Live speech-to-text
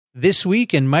This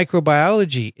Week in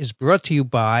Microbiology is brought to you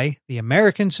by the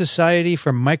American Society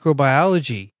for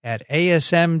Microbiology at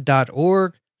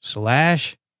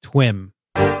asm.org/TWiM.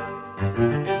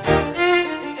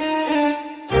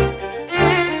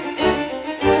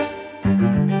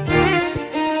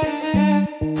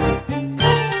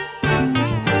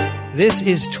 This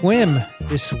is TWiM,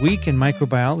 This Week in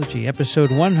Microbiology,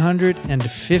 episode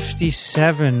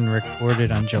 157, recorded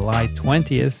on July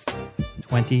 20th,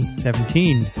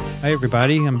 2017. Hi,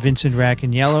 everybody. I'm Vincent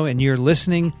Racaniello, and you're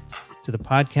listening to the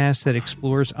podcast that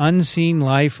explores unseen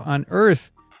life on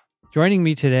Earth. Joining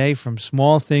me today from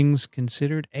Small Things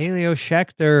Considered, Elio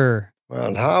Schaechter.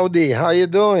 Well, howdy. How you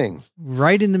doing?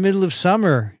 Right in the middle of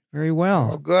summer. Very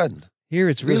well. Oh, good. Here,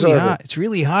 it's really hot. It's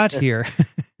really hot here.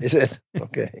 Is it?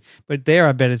 Okay. But there,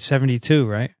 I bet it's 72,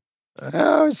 right?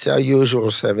 It's our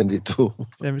usual 72.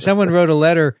 Someone wrote a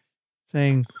letter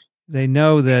saying they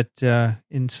know that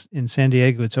in San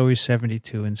Diego, it's always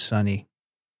 72 and sunny.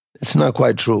 It's not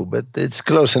quite true, but it's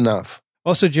close enough.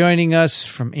 Also joining us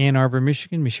from Ann Arbor,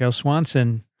 Michigan, Michele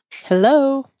Swanson.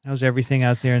 Hello. How's everything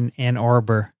out there in Ann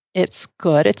Arbor? It's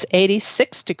good. It's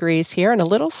 86 degrees here and a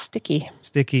little sticky.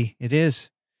 Sticky, it is.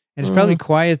 And it's probably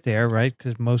quiet there, right?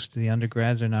 Because most of the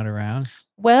undergrads are not around.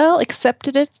 Well, except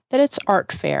that it's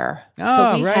art fair. Oh,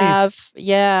 so we right. have,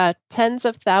 tens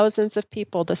of thousands of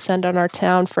people descend on our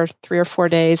town for 3 or 4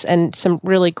 days, and some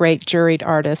really great juried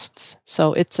artists.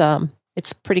 So it's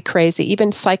pretty crazy.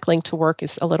 Even cycling to work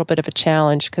is a little bit of a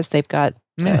challenge because they've got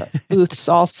booths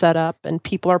all set up and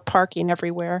people are parking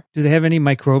everywhere. Do they have any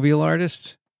microbial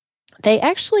artists? They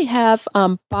actually have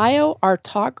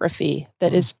bioartography,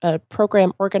 that is a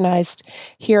program organized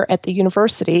here at the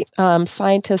university.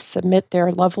 Scientists submit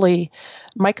their lovely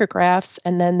micrographs,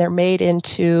 and then they're made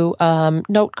into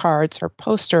note cards or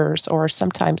posters or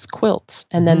sometimes quilts,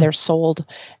 and then they're sold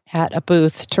at a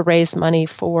booth to raise money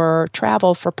for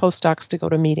travel for postdocs to go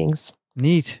to meetings.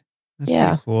 Neat. That's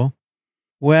pretty cool.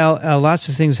 Well, lots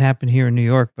of things happen here in New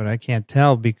York, but I can't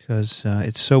tell because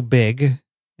it's so big.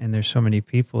 And there's so many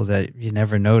people that you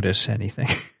never notice anything,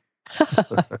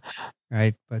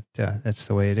 right? But that's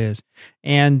the way it is.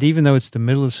 And even though it's the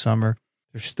middle of summer,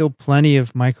 there's still plenty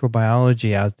of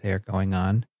microbiology out there going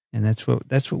on. And that's what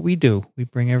we do. We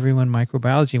bring everyone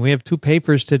microbiology. And we have 2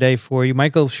 papers today for you.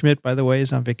 Michael Schmidt, by the way,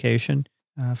 is on vacation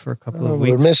for a couple of weeks.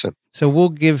 We'll miss him. So we'll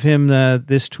give him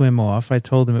this TWiM off. I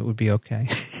told him it would be okay.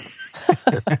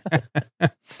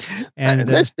 And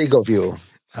that's big of you.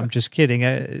 I'm just kidding.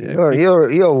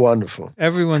 You're wonderful.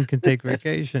 Everyone can take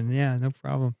vacation. Yeah, no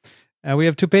problem. We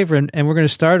have 2 papers, and we're going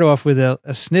to start off with a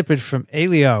snippet from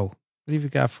Elio. What have you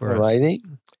got for us? Alrighty.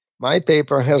 My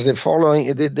paper has the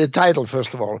following, the title,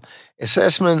 first of all,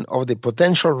 Assessment of the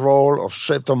Potential Role of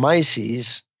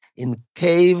Streptomyces in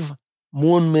Cave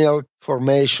Moonmilk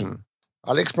Formation.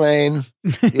 I'll explain.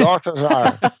 The authors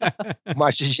are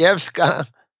Maciejewska,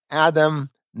 Adam,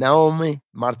 Naomi,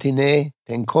 Martinet,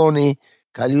 Tenconi,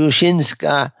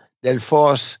 Kalushinska,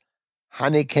 Delfos,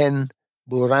 Hanniken,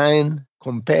 Burain,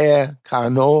 Compere,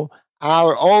 Carnot,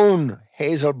 our own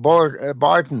Hazel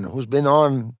Barton, who's been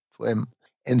on TWiM,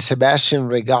 and Sebastian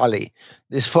Regali.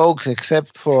 These folks,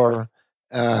 except for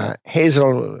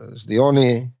Hazel, is the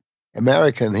only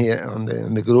American here on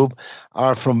the group,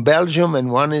 are from Belgium, and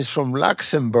one is from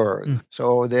Luxembourg.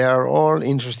 So they are all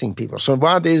interesting people. So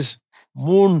what is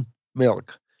moon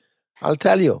milk? I'll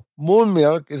tell you. Moon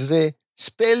milk is a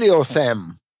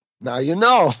speleothem. Now you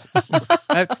know.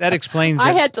 that explains it.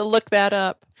 I had to look that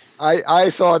up. I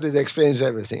thought it explains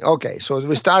everything. Okay, so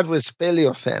we start with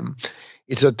speleothem.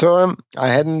 It's a term I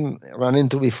hadn't run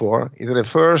into before. It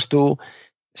refers to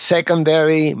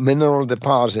secondary mineral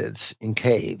deposits in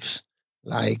caves.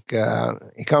 Like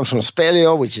it comes from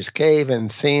speleo, which is cave,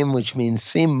 and them, which means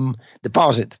theme,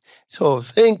 deposit. So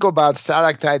think about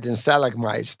stalactite and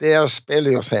stalagmites. They are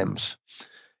speleothems.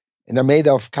 And they're made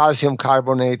of calcium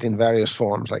carbonate in various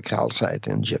forms, like calcite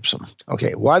and gypsum.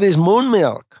 Okay, what is moon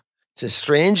milk? It's a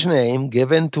strange name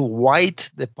given to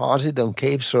white deposit on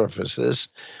cave surfaces,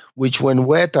 which when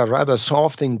wet are rather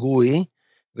soft and gooey,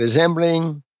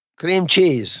 resembling cream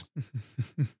cheese.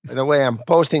 By the way, I'm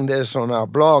posting this on our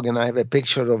blog, and I have a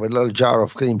picture of a little jar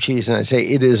of cream cheese, and I say,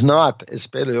 it is not a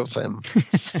speleothem.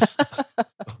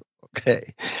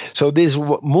 Okay, so this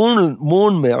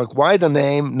moon milk, why the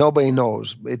name, nobody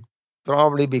knows. It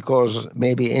probably because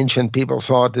maybe ancient people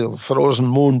thought they were frozen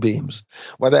moonbeams,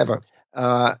 whatever.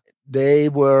 They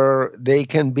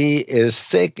can be as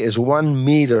thick as 1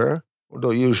 meter,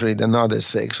 although usually they're not as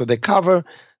thick. So they cover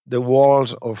the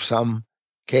walls of some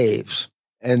caves,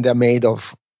 and they're made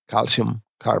of calcium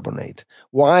carbonate.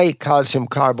 Why calcium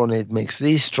carbonate makes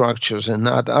these structures and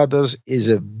not others is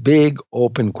a big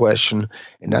open question,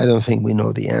 and I don't think we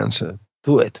know the answer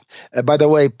to it. By the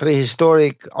way,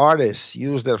 prehistoric artists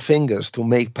used their fingers to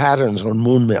make patterns on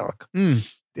moon milk.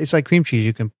 It's like cream cheese.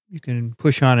 You can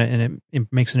push on it and it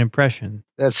makes an impression.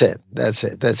 That's it.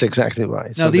 That's exactly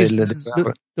right. Now,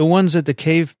 the ones that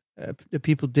the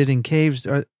people did in caves,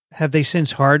 have they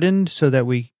since hardened so that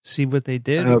we see what they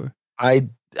did? I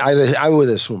would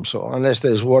assume so. Unless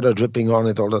there's water dripping on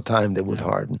it all the time, they would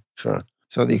harden. Sure.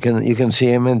 So you can see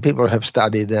them, and people have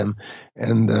studied them,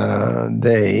 and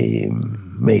they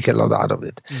make a lot out of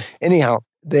it. Anyhow,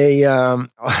 they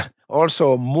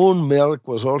also moon milk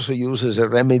was also used as a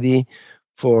remedy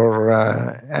for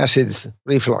acid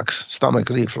reflux, stomach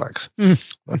reflux.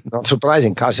 But not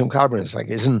surprising, calcium carbonate,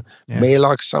 isn't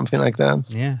Maalox something like that?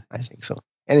 Yeah, I think so.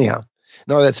 Anyhow,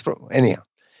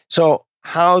 so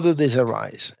how do this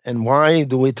arise, and why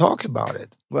do we talk about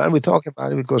it? Well, we talk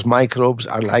about it because microbes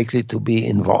are likely to be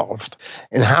involved.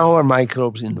 And how are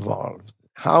microbes involved?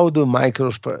 How do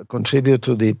microbes contribute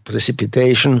to the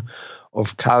precipitation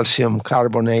of calcium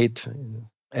carbonate?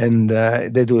 And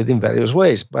they do it in various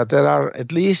ways. But there are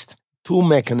at least two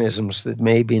mechanisms that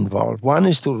may be involved. One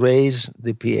is to raise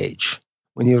the pH.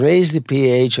 When you raise the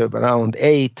pH of around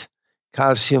 8,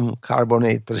 calcium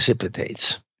carbonate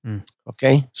precipitates.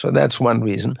 Okay, so that's one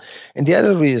reason. And the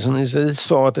other reason is that it's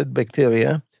thought that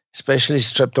bacteria, especially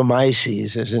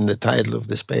Streptomyces, as in the title of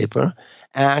this paper,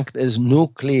 act as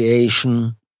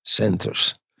nucleation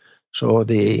centers. So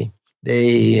the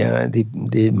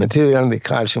material, the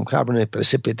calcium carbonate,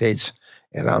 precipitates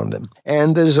around them.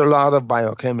 And there's a lot of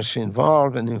biochemistry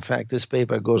involved, and in fact, this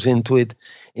paper goes into it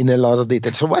in a lot of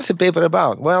detail. So what's the paper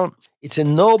about? Well, it's a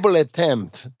noble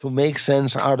attempt to make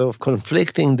sense out of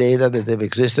conflicting data that have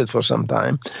existed for some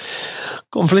time.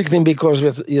 Conflicting because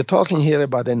you're talking here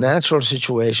about a natural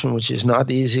situation, which is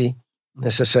not easy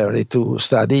necessarily to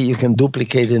study. You can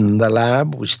duplicate it in the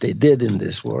lab, which they did in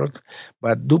this work,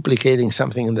 but duplicating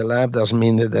something in the lab doesn't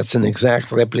mean that that's an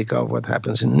exact replica of what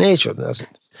happens in nature, does it?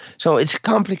 So it's a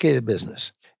complicated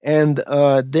business. And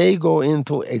they go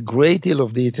into a great deal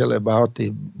of detail about the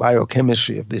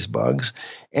biochemistry of these bugs.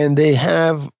 And they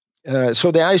have,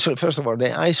 first of all,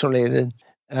 they isolated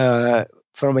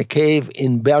from a cave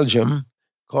in Belgium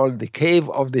called the Cave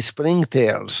of the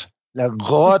Springtails, La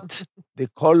Grotte de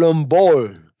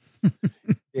Colombole.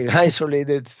 They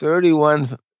isolated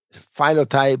 31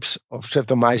 phylotypes of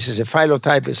Streptomyces. A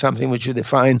phylotype is something which you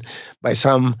define by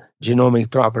some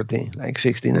genomic property, like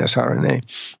 16S RNA.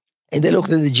 And they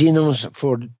looked at the genomes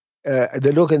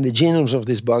of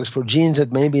these bugs for genes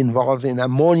that may be involved in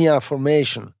ammonia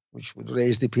formation, which would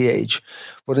raise the pH.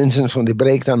 For instance, from the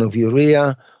breakdown of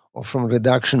urea or from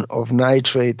reduction of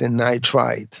nitrate and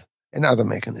nitrite and other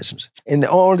mechanisms. And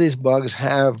all these bugs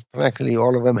practically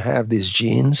all of them have these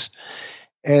genes.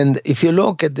 And if you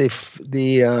look at the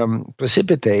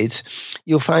precipitates,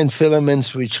 you find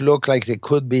filaments which look like they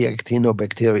could be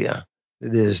actinobacteria.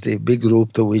 That is the big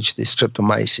group to which the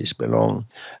Streptomyces belong.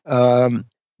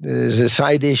 There's a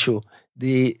side issue.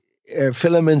 The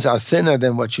filaments are thinner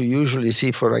than what you usually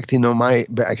see for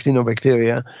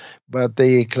actinobacteria, but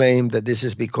they claim that this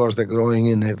is because they're growing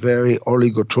in a very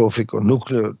oligotrophic or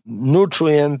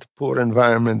nutrient-poor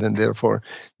environment, and therefore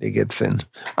they get thin.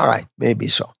 All right, maybe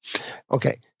so.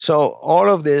 Okay, so all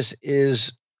of this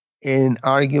is an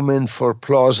argument for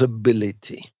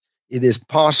plausibility. It is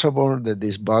possible that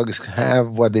these bugs have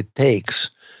what it takes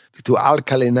to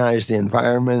alkalinize the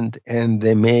environment, and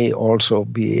they may also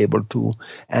be able to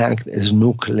act as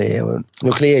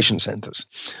nucleation centers.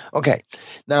 Okay,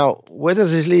 now where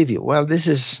does this leave you? Well, this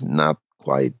is not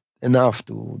quite enough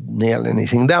to nail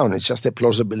anything down. It's just a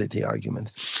plausibility argument.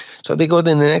 So they go to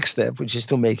the next step, which is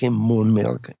to making moon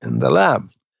milk in the lab.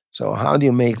 So how do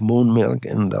you make moon milk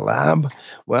in the lab?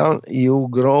 Well, you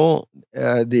grow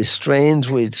the strains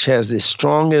which has the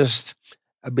strongest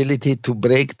ability to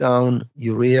break down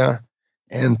urea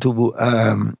and to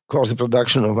cause the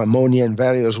production of ammonia in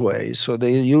various ways. So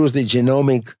they use the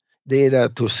genomic data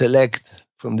to select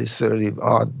from these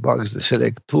 30-odd bugs, they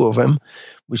select 2 of them,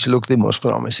 which look the most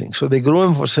promising. So they grew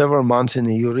them for several months in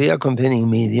a urea-containing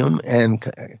medium and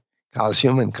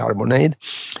calcium and carbonate.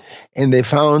 And they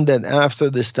found that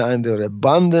after this time, there were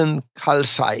abundant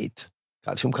calcite,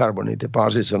 calcium carbonate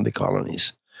deposits on the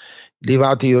colonies. Leave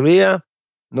out the urea,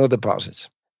 no deposits.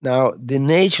 Now, the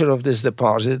nature of this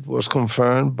deposit was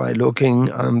confirmed by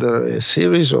looking under a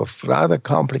series of rather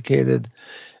complicated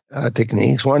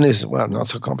techniques. One is, well, not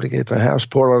so complicated, perhaps,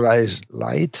 polarized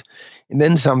light, and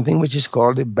then something which is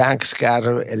called the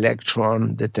backscatter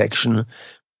electron detection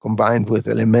combined with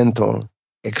elemental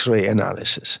X-ray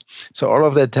analysis. So all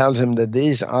of that tells him that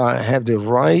these have the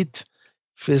right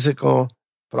physical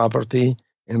property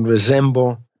and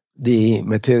resemble the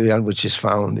material which is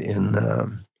found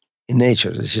in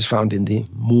nature, which is found in the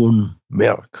moon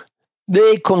milk.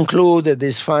 They conclude that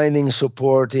these findings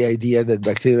support the idea that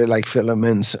bacteria-like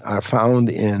filaments are found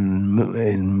in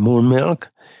moon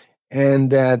milk, and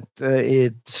that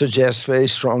it suggests very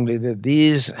strongly that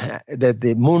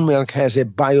the moon milk has a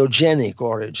biogenic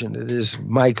origin, that is,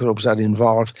 microbes are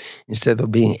involved instead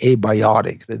of being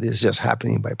abiotic, that is just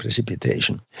happening by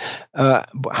precipitation.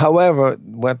 However,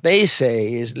 what they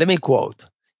say is, let me quote,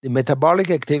 "The metabolic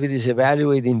activities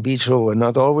evaluated in vitro were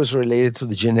not always related to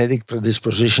the genetic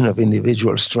predisposition of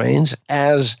individual strains,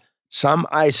 as some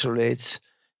isolates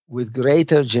with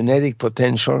greater genetic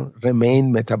potential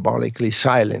remain metabolically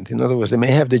silent." In other words, they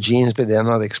may have the genes, but they are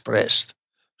not expressed.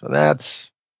 So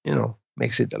that's,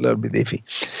 makes it a little bit iffy.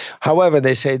 However,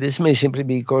 they say this may simply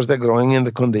be because they're growing in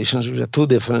the conditions which are too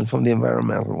different from the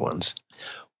environmental ones.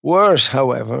 Worse,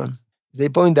 however, they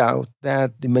point out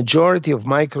that the majority of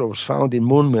microbes found in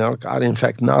moon milk are in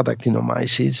fact not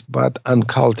actinomycetes, but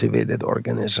uncultivated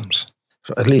organisms.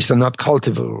 So at least they're not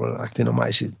cultivable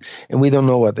actinomycetes, and we don't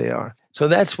know what they are. So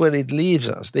that's where it leaves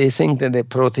us. They think that the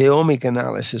proteomic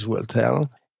analysis will tell.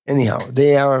 Anyhow,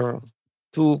 there are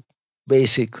two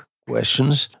basic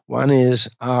questions. One is,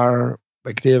 are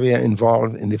bacteria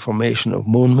involved in the formation of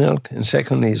moon milk? And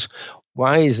second is,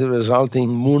 why is the resulting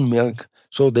moon milk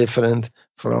so different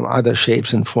from other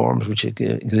shapes and forms which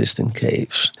exist in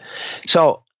caves?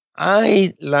 So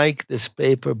I like this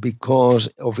paper because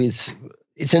of it's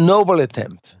a noble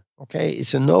attempt. Okay,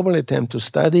 it's a noble attempt to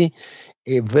study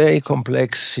a very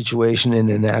complex situation in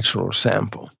a natural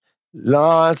sample.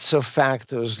 Lots of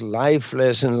factors,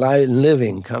 lifeless and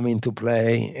living, come into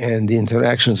play, and the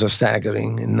interactions are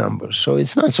staggering in numbers. So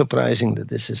it's not surprising that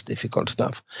this is difficult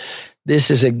stuff. This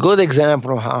is a good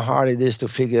example of how hard it is to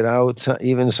figure out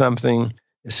even something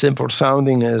as simple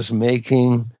sounding as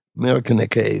making milk in a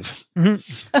cave.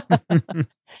 Mm-hmm.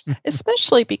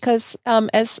 Especially because,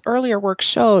 as earlier work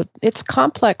showed, it's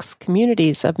complex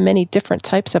communities of many different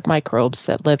types of microbes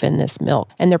that live in this milk,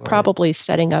 and they're probably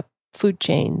setting up food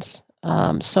chains.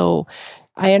 So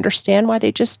I understand why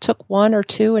they just took one or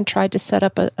two and tried to set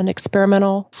up an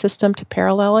experimental system to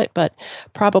parallel it, but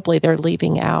probably they're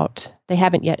leaving out. They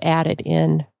haven't yet added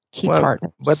in key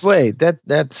partners. But wait,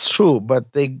 that's true,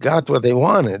 but they got what they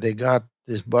wanted. They got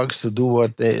these bugs to do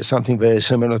something very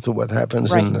similar to what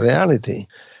happens in reality.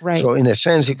 Right. So in a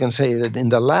sense, you can say that in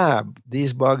the lab,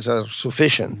 these bugs are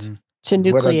sufficient. Mm-hmm. To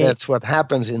nucleate. Whether that's what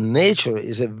happens in nature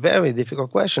is a very difficult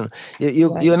question.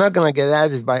 You're not going to get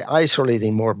at it by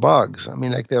isolating more bugs. I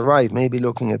mean, like they're right. Maybe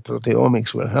looking at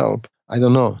proteomics will help. I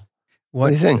don't know. What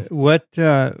do you think? What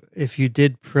if you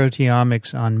did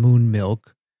proteomics on moon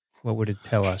milk, what would it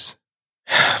tell us?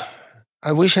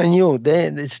 I wish I knew.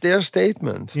 It's their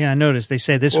statement. Yeah, I noticed. They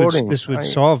say this would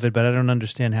solve it, but I don't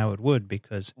understand how it would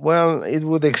because... Well, it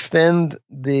would extend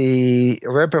the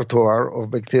repertoire of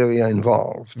bacteria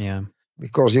involved. Yeah.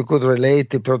 Because you could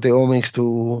relate the proteomics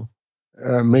to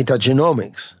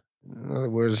metagenomics. In other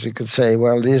words, you could say,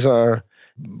 well, these are...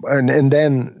 And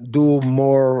then do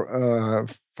more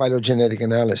phylogenetic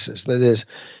analysis. That is,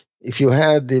 if you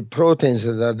had the proteins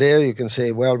that are there, you can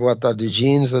say, well, what are the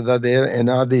genes that are there? And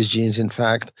are these genes, in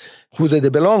fact, who do they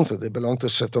belong to? They belong to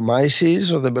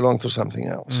Streptomyces or they belong to something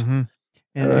else? Mm-hmm.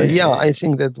 I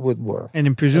think that would work.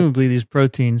 And presumably these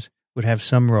proteins would have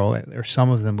some role, or some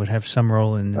of them would have some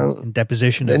role in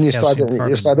deposition of calcium carbonate.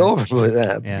 You start over with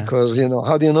that because,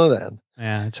 how do you know that?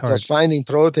 Yeah, it's hard. Just finding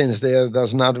proteins there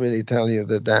does not really tell you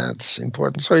that that's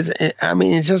important. So,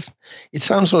 it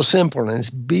sounds so simple and it's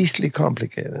beastly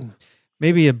complicated.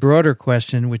 Maybe a broader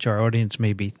question, which our audience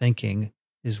may be thinking,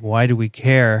 is why do we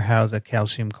care how the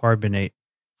calcium carbonate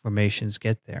formations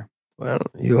get there? Well,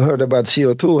 you heard about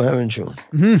CO2, haven't you?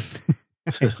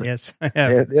 Mm-hmm. Yes, I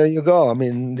have. There you go. I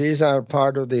mean, these are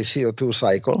part of the CO2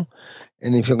 cycle.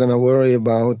 And if you're going to worry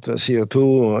about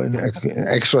CO2 and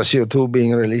extra CO2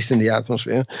 being released in the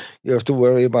atmosphere, you have to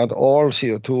worry about all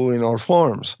CO2 in all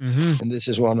forms. Mm-hmm. And this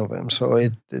is one of them. So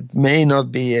it may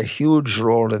not be a huge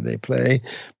role that they play,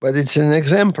 but it's an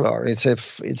exemplar. It's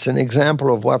an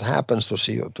example of what happens to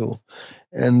CO2.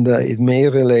 And it may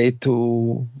relate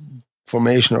to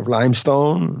formation of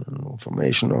limestone,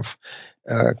 formation of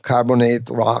carbonate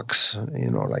rocks,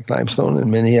 like limestone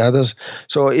and many others.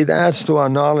 So it adds to our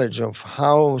knowledge of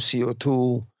how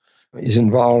CO2 is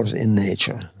involved in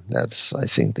nature. That's, I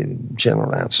think, the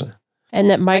general answer. And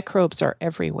that microbes are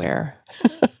everywhere,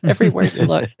 everywhere you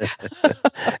look.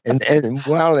 and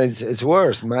well, it's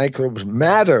worse. Microbes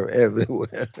matter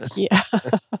everywhere. Yeah.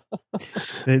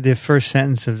 The first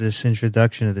sentence of this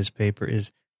introduction of this paper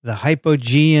is, the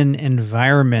hypogean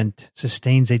environment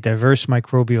sustains a diverse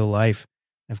microbial life.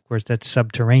 Of course, that's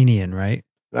subterranean, right?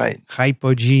 Right.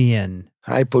 Hypogean.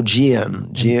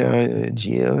 Hypogean.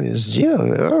 Geo is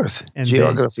Earth. And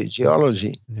Geography,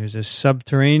 geology. There's a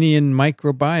subterranean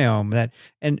microbiome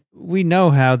and we know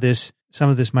how some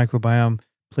of this microbiome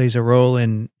plays a role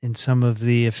in some of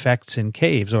the effects in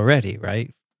caves already,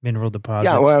 right? Mineral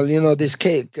deposits. Yeah, well, these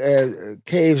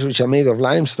caves which are made of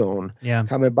limestone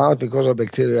come about because of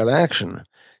bacterial action.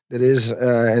 There is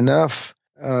enough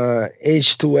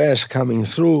H2S coming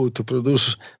through to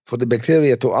produce, for the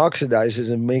bacteria to oxidize it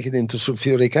and make it into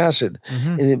sulfuric acid.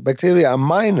 Mm-hmm. And bacteria are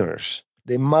miners.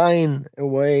 They mine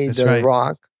away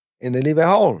rock and they leave a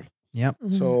hole. Yep.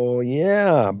 Mm-hmm. So,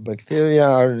 bacteria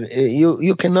are,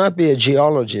 you cannot be a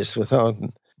geologist without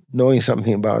knowing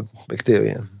something about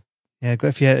bacteria. Yeah,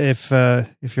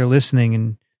 if you're listening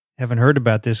and haven't heard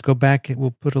about this, go back.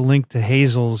 We'll put a link to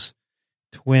Hazel's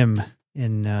TWiM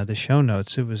in the show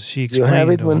notes. She explained. You have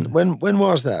it. When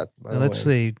was that? Let's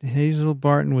see. Hazel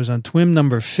Barton was on TWiM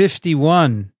number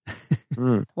 51.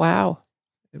 Wow,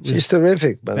 she's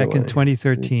terrific. By the way, back in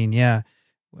 2013. Yeah,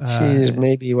 she is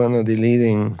maybe one of the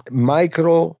leading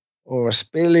micro or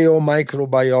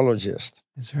speleomicrobiologists.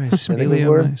 That's right.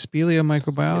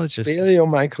 Speleomicrobiologist.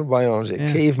 Speleomicrobiology.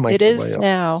 Yeah. Cave microbiology. It is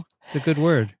now. It's a good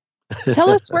word. Tell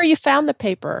us where you found the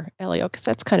paper, Elio, because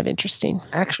that's kind of interesting.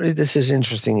 Actually, this is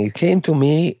interesting. It came to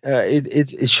me.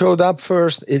 It showed up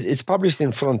first. It's published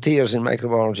in Frontiers in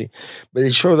Microbiology, but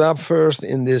it showed up first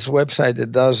in this website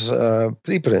that does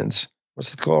preprints.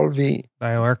 What's it called?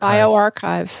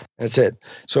 BioArchive. That's it.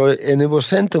 So, and it was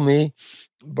sent to me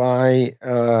by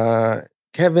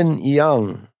Kevin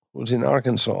Young, who's in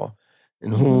Arkansas,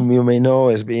 and whom you may know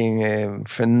as being a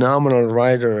phenomenal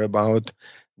writer about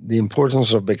the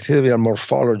importance of bacterial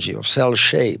morphology, of cell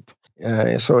shape.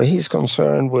 So he's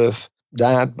concerned with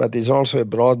that, but he's also a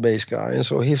broad-based guy. And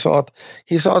so he thought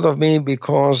of me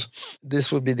because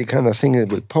this would be the kind of thing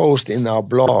that we post in our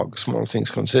blog, Small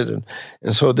Things Considered.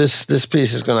 And so this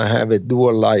piece is going to have a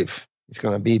dual life. It's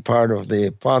going to be part of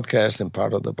the podcast and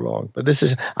part of the blog. But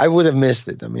I would have missed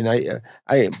it. I mean, I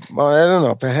don't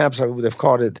know. Perhaps I would have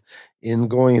caught it in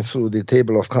going through the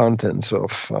table of contents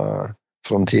of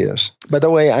Frontiers. By the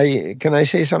way, can I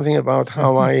say something about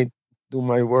how I do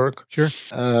my work? Sure.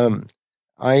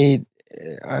 I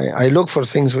look for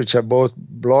things which are both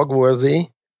blog worthy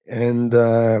and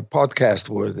podcast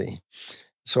worthy.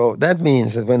 So that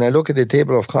means that when I look at the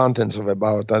table of contents of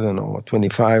about,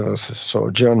 25 or so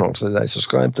journals that I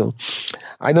subscribe to,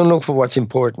 I don't look for what's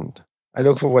important. I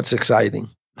look for what's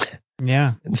exciting.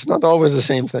 Yeah. It's not always the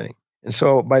same thing. And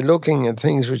so by looking at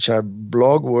things which are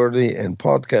blog worthy and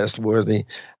podcast worthy,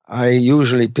 I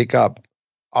usually pick up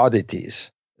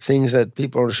oddities, things that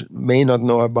people may not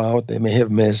know about, they may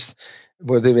have missed,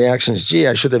 where the reaction is, gee,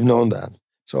 I should have known that.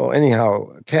 So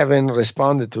anyhow, Kevin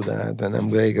responded to that, and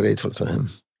I'm very grateful to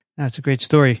him. That's a great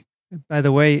story. By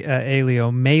the way,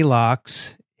 Elio,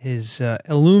 Malox is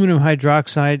aluminum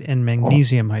hydroxide and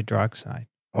magnesium hydroxide.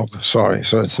 Oh, sorry.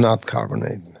 So it's not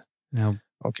carbonate. No.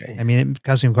 Okay. I mean,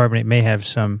 calcium carbonate may have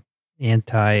some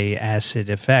anti-acid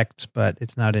effects, but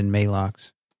it's not in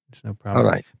Malox. It's no problem.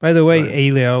 All right. By the way,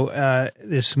 Elio,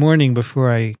 this morning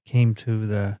before I came to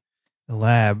the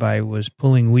lab, I was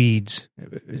pulling weeds.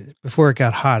 Before it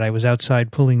got hot, I was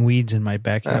outside pulling weeds in my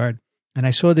backyard, and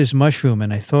I saw this mushroom,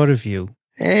 and I thought of you.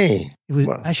 Hey.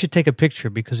 I should take a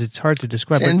picture because it's hard to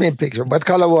describe. Send me a picture. What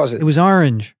color was it? It was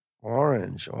orange.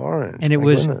 Orange. And it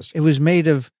was made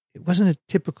of, it wasn't a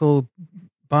typical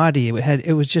body.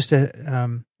 It was just it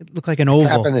looked like an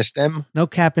oval. Cap and a stem? No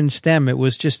cap and stem. It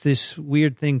was just this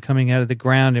weird thing coming out of the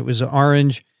ground. It was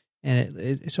orange, and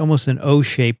it's almost an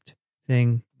O-shaped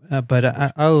thing. But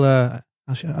I'll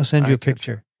send you a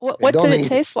picture. What did it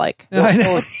taste like?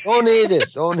 Don't eat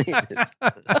it. Don't eat it.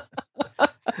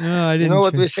 No, I didn't. You know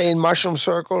what we say in mushroom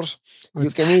circles? You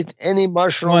can eat any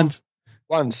mushroom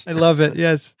once. I love it.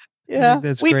 Yes. Yeah.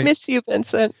 That's We'd great. miss you,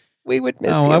 Vincent. We would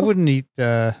miss you. No, I wouldn't eat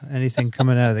anything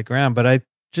coming out of the ground, but I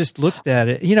just looked at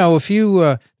it. If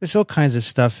you there's all kinds of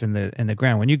stuff in the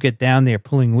ground. When you get down there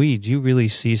pulling weeds, you really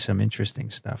see some interesting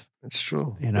stuff. That's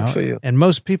true. Good for you. And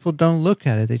most people don't look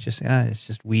at it. They just say, it's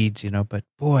just weeds, But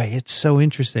boy, it's so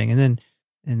interesting. And then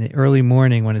in the early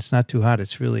morning when it's not too hot,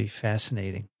 it's really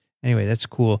fascinating. Anyway, that's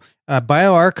cool.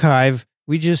 BioArchive,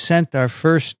 we just sent our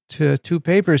first two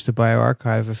papers to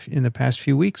BioArchive in the past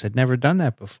few weeks. I'd never done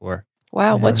that before.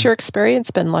 Wow. What's your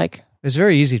experience been like? It's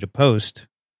very easy to post.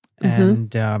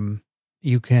 And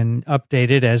you can update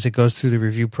it as it goes through the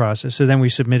review process. So then we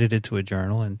submitted it to a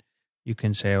journal, and you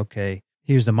can say, okay,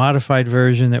 here's the modified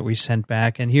version that we sent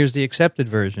back, and here's the accepted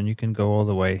version. You can go all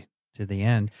the way to the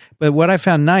end. But what I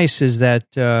found nice is that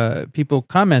people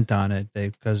comment on it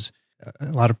because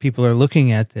a lot of people are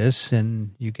looking at this,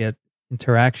 and you get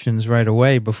interactions right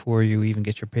away before you even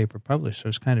get your paper published. So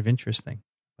it's kind of interesting.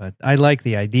 But I like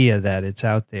the idea that it's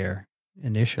out there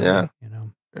initially. Yeah.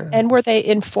 And were they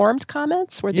informed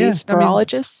comments? Were these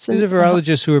virologists? These are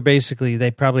virologists who are basically,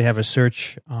 they probably have a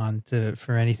search on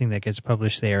for anything that gets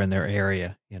published there in their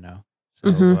area,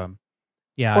 So,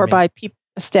 or by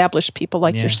established people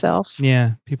like yourself.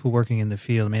 Yeah, people working in the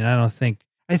field. I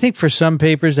think for some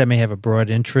papers that may have a broad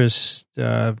interest,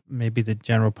 maybe the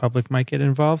general public might get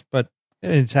involved, but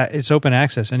it's open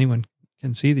access. Anyone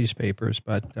can see these papers,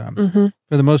 but for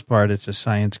the most part, it's a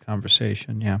science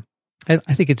conversation. Yeah. I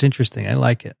think it's interesting. I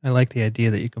like it. I like the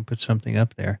idea that you can put something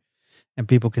up there and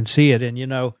people can see it. And,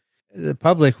 the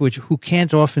public, who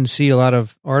can't often see a lot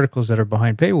of articles that are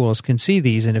behind paywalls, can see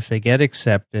these. And if they get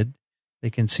accepted,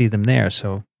 they can see them there.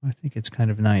 So I think it's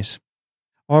kind of nice.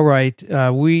 All right.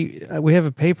 We have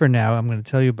a paper now I'm going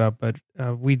to tell you about, but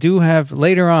we do have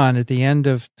later on at the end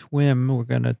of TWiM, we're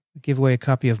going to give away a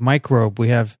copy of Microbe. We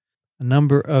have a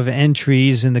number of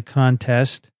entries in the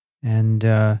contest, and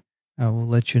we'll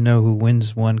let you know who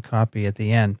wins one copy at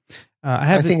the end.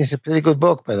 I think it's a pretty good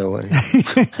book, by the way.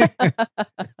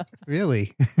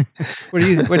 Really? What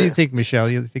do you think, Michele?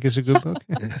 You think it's a good book?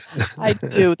 I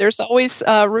do. There's always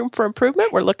room for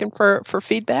improvement. We're looking for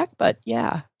feedback, but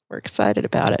yeah, we're excited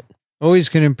about it. Always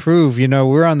can improve.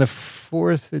 We're on the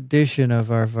 4th edition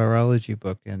of our virology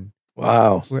book, and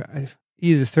wow, we're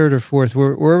either 3rd or 4th.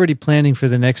 We're already planning for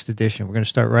the next edition. We're going to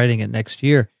start writing it next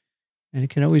year, and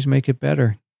it can always make it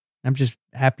better. I'm just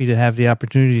happy to have the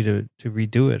opportunity to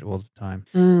redo it all the time.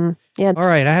 Yeah. All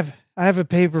right, I have a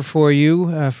paper for you,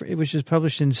 which is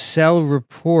published in Cell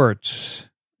Reports,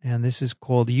 and this is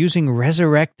called "Using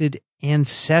Resurrected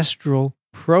Ancestral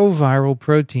Proviral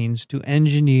Proteins to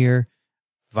Engineer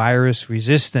Virus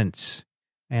Resistance."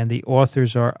 And the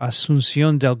authors are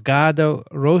Asuncion Delgado,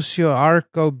 Rocio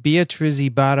Arco, Beatriz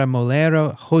Ibarra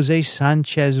Molero, Jose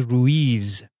Sanchez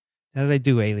Ruiz. How did I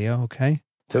do, Elio? Okay.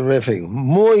 Terrific.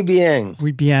 Muy bien.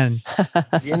 Muy bien.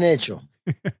 Bien hecho.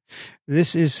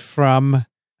 This is from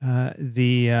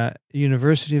the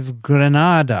University of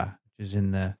Granada, which is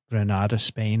in the Granada,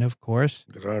 Spain, of course.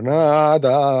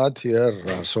 Granada,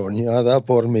 tierra soñada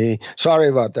por mí. Sorry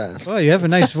about that. Oh, you have a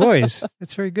nice voice.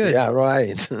 That's very good. Yeah,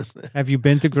 right. Have you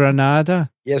been to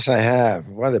Granada? Yes, I have.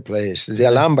 What a place. The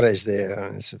Alhambra is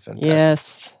there. It's fantastic.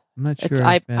 Yes. I'm not sure.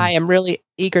 I am really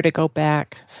eager to go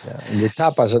back. Yeah, and the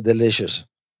tapas are delicious.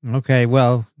 Okay,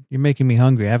 well, you're making me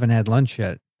hungry. I haven't had lunch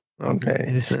yet. Okay.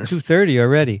 And it's 2:30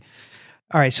 already.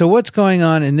 All right, so what's going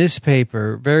on in this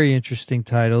paper? Very interesting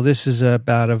title. This is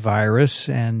about a virus,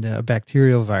 and a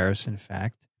bacterial virus, in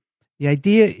fact. The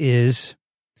idea is,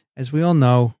 as we all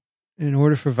know, in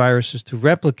order for viruses to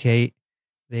replicate,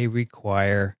 they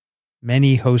require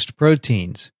many host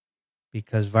proteins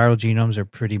because viral genomes are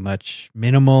pretty much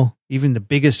minimal. Even the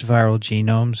biggest viral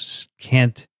genomes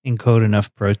can't encode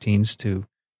enough proteins to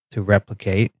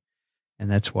replicate,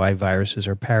 and that's why viruses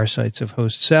are parasites of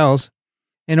host cells.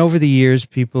 And over the years,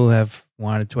 people have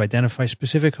wanted to identify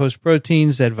specific host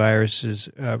proteins that viruses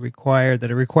require, that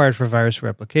are required for virus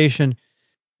replication.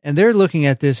 And they're looking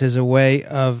at this as a way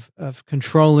of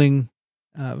controlling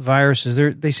viruses.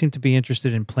 They seem to be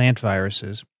interested in plant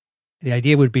viruses. The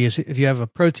idea would be is if you have a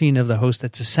protein of the host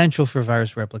that's essential for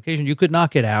virus replication, you could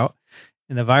knock it out,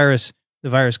 and the virus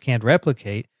can't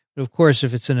replicate. But of course,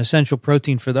 if it's an essential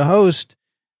protein for the host,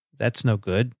 that's no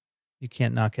good. You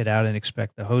can't knock it out and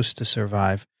expect the host to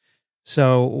survive.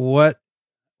 So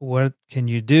what can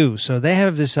you do? So they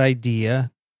have this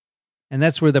idea, and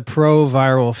that's where the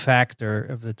proviral factor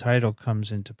of the title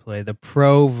comes into play. The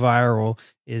proviral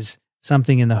is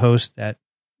something in the host that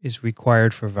is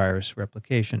required for virus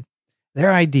replication.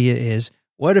 Their idea is,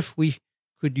 what if we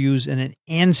could use an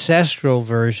ancestral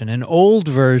version, an old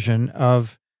version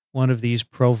of one of these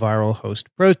proviral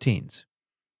host proteins?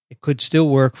 It could still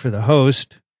work for the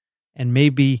host, and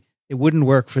maybe it wouldn't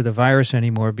work for the virus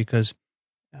anymore because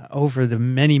over the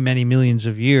many, many millions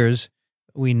of years,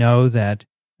 we know that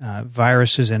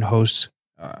viruses and hosts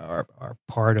are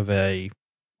part of a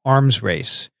arms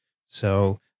race.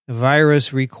 So the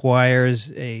virus requires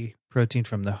a protein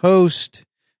from the host,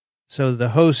 so the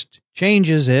host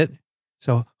changes it.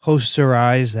 So hosts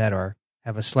arise that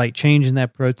have a slight change in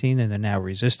that protein, and they're now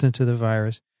resistant to the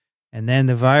virus. And then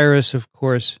the virus, of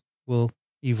course, will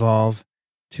evolve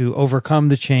to overcome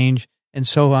the change, and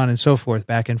so on and so forth,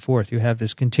 back and forth. You have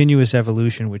this continuous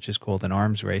evolution, which is called an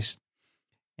arms race.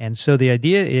 And so the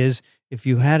idea is, if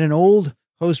you had an old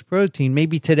host protein,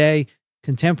 maybe today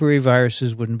contemporary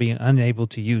viruses wouldn't be unable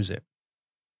to use it.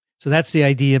 So that's the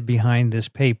idea behind this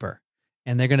paper.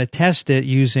 And they're going to test it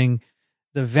using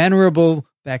the venerable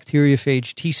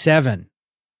bacteriophage T7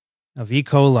 of E.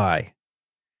 coli,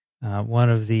 one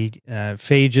of the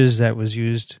phages that was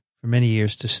used for many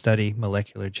years to study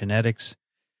molecular genetics.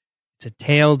 It's a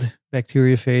tailed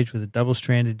bacteriophage with a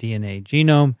double-stranded DNA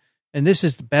genome. And this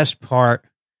is the best part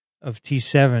of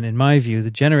T7, in my view.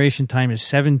 The generation time is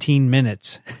 17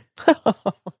 minutes.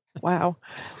 Wow.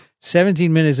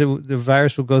 17 minutes, the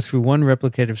virus will go through one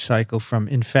replicative cycle from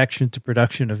infection to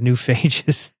production of new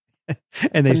phages.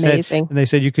 And they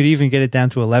said you could even get it down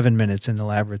to 11 minutes in the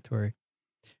laboratory.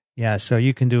 Yeah, so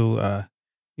you can do a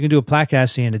plaque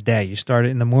assay in a day. You start it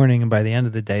in the morning, and by the end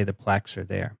of the day, the plaques are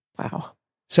there. Wow.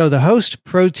 So the host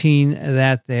protein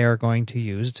that they are going to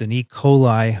use, it's an E.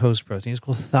 coli host protein, it's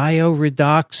called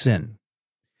thioredoxin.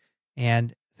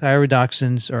 And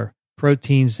thioredoxins are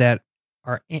proteins that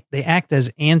they act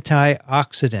as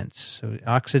antioxidants. So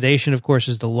oxidation, of course,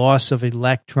 is the loss of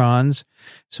electrons.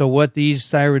 So what these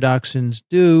thioredoxins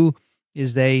do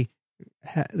is they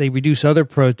reduce other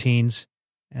proteins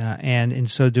and in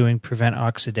so doing prevent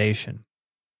oxidation.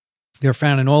 They're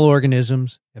found in all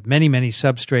organisms, have many, many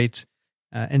substrates.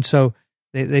 And so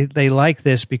they like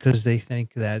this because they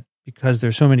think that because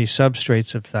there's so many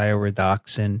substrates of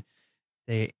thioredoxin,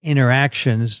 the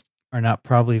interactions are not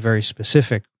probably very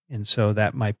specific. And so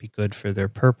that might be good for their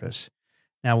purpose.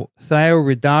 Now,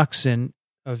 thioredoxin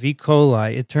of E.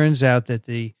 coli, it turns out that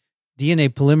the DNA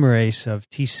polymerase of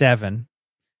T7,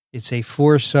 it's a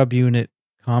 4-subunit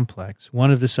complex.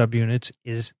 One of the subunits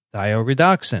is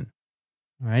thioredoxin.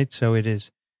 All right, so it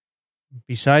is,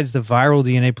 besides the viral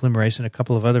DNA polymerase and a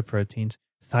couple of other proteins,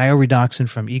 thioredoxin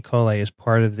from E. coli is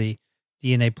part of the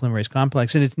DNA polymerase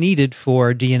complex, and it's needed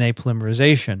for DNA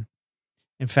polymerization.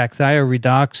 In fact,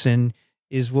 thioredoxin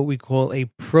is what we call a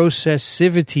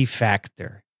processivity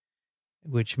factor,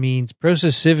 which means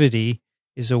processivity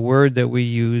is a word that we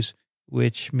use,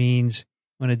 which means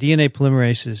when a DNA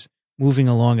polymerase is moving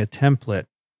along a template,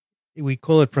 we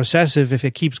call it processive if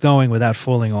it keeps going without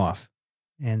falling off.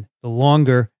 And the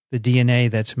longer the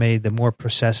DNA that's made, the more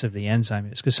processive the enzyme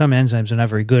is, because some enzymes are not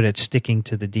very good at sticking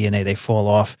to the DNA. They fall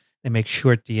off. They make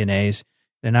short DNAs.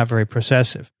 They're not very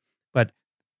processive. But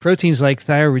proteins like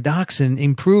thioredoxin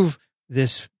improve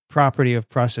this property of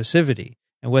processivity.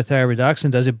 And what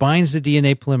thioredoxin does, it binds the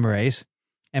DNA polymerase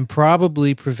and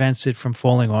probably prevents it from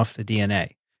falling off the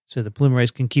DNA. So the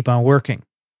polymerase can keep on working.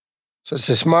 So it's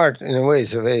in a way,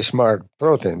 it's a very smart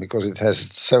protein because it has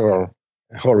a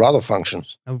whole lot of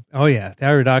functions. Oh yeah.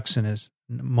 Thioredoxin has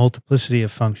a multiplicity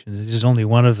of functions. It is only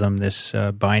one of them, this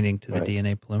binding to the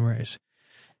DNA polymerase.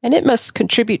 And it must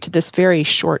contribute to this very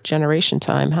short generation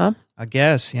time, huh? I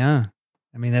guess, yeah.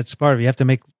 I mean, that's part of it. You have to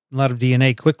make a lot of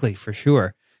DNA quickly, for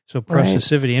sure. So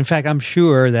processivity. Right. In fact, I'm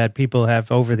sure that people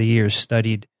have over the years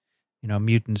studied,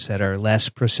 mutants that are less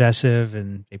processive,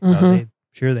 and they probably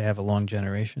sure they have a long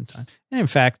generation time. And in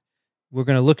fact, we're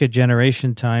going to look at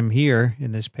generation time here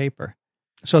in this paper.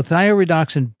 So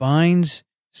thioredoxin binds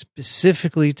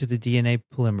specifically to the DNA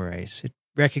polymerase. It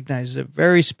recognizes a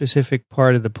very specific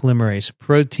part of the polymerase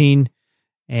protein,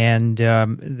 and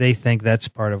they think that's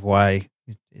part of why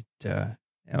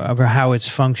how its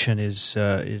function is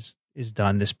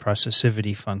done, this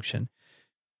processivity function.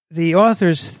 The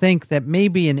authors think that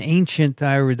maybe an ancient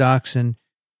thioredoxin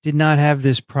did not have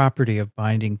this property of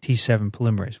binding T7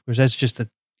 polymerase, because that's just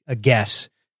a guess,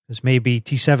 because maybe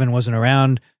T7 wasn't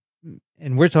around,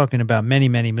 and we're talking about many,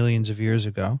 many millions of years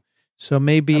ago. So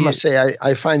maybe... I must say,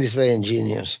 I find this very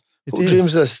ingenious. Who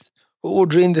would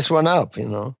dream this one up,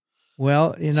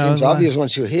 Well, it seems obvious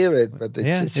once you hear it, but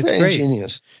it's very great.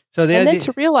 Ingenious. So then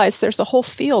to realize there's a whole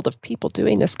field of people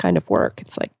doing this kind of work.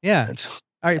 It's like... Yeah.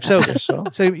 All right,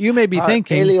 so you may be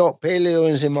thinking...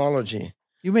 Paleoenzymology.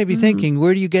 You may be thinking,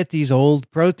 where do you get these old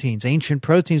proteins? Ancient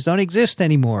proteins don't exist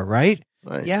anymore, right?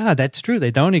 Yeah, that's true.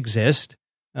 They don't exist.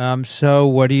 So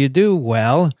what do?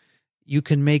 Well, you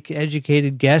can make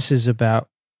educated guesses about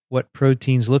what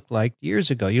proteins looked like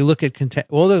years ago. You look at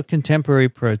all the contemporary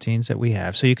proteins that we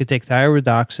have. So you could take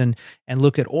thioredoxin and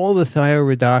look at all the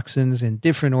thioredoxins in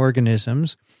different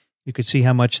organisms. You could see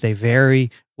how much they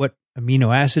vary, what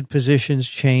amino acid positions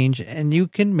change, and you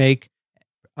can make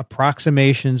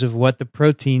approximations of what the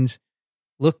proteins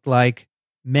looked like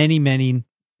many, many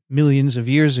millions of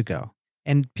years ago.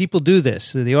 And people do this.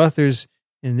 So the authors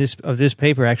of this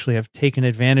paper actually have taken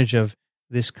advantage of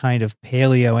this kind of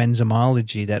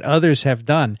paleoenzymology that others have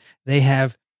done. They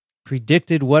have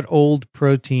predicted what old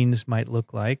proteins might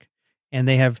look like, and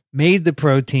they have made the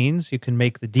proteins. You can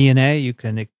make the DNA, you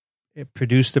can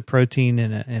produce the protein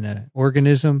in an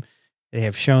organism. They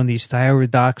have shown these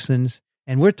thioredoxins,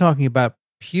 and we're talking about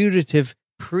putative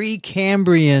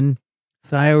Precambrian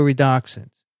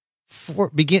thioredoxins.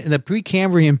 The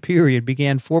Precambrian period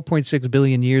began 4.6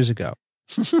 billion years ago.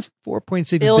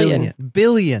 4.6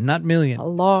 billion, not million. A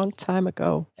long time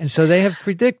ago. And so they have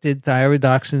predicted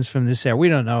thioredoxins from this era. We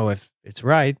don't know if it's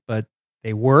right, but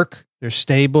they work, they're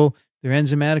stable, they're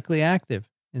enzymatically active.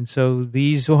 And so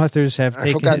these authors have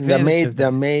taken advantage of them.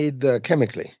 They're made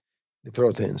chemically, the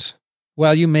proteins.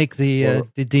 Well, you make the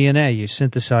DNA. You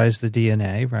synthesize the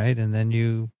DNA, right? And then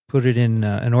you put it in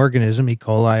an organism, E.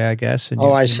 coli, I guess. And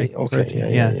I see.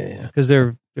 Okay, yeah. Because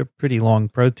they're pretty long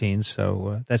proteins,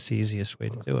 so that's the easiest way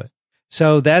to do it.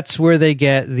 So that's where they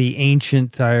get the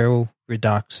ancient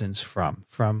thioredoxins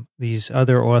from these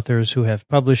other authors who have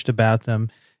published about them.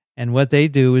 And what they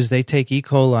do is they take E.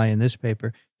 coli in this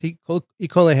paper. E.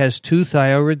 coli has two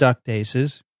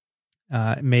thioreductases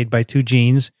made by two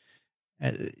genes.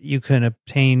 You can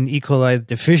obtain E. coli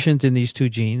deficient in these two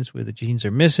genes where the genes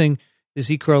are missing.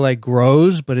 This E. coli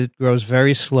grows, but it grows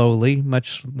very slowly,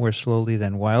 much more slowly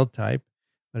than wild type,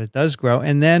 but it does grow.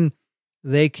 And then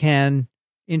they can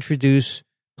introduce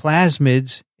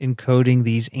plasmids encoding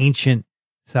these ancient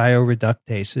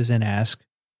thioreductases and ask,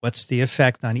 what's the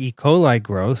effect on E. coli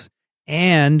growth,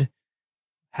 and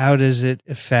how does it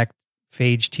affect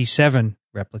phage T7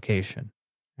 replication?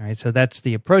 All right, so that's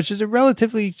the approach. It's a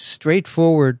relatively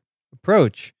straightforward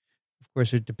approach. Of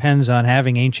course, it depends on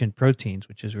having ancient proteins,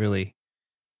 which is really,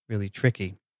 really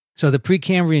tricky. So the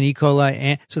Precambrian E.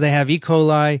 coli, so they have E.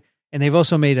 coli, and they've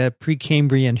also made a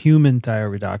Precambrian human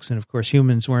thioredoxin. Of course,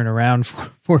 humans weren't around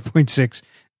 4.6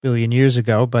 billion years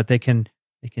ago, but they can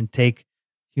take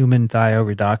human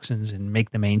thioredoxins and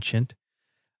make them ancient.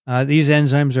 These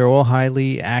enzymes are all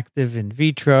highly active in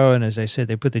vitro, and as I said,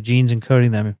 they put the genes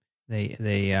encoding them.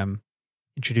 They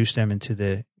introduce them into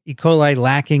the E. coli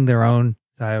lacking their own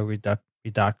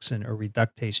thioredoxin or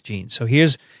reductase genes. So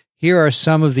here are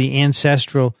some of the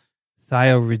ancestral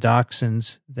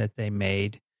thioredoxins that they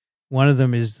made. One of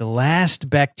them is the last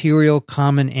bacterial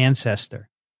common ancestor.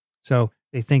 So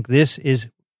they think this is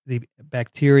the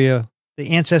bacteria, the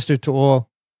ancestor to all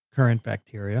current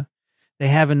bacteria. They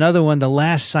have another one, the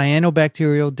last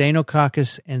cyanobacterial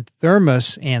Deinococcus and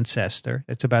Thermus ancestor.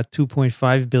 That's about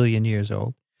 2.5 billion years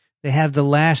old. They have the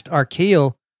last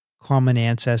archaeal common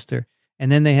ancestor,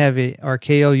 and then they have an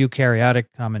archaeal eukaryotic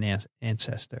common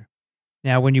ancestor.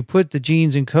 Now, when you put the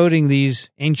genes encoding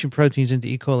these ancient proteins into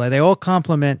E. coli, they all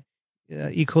complement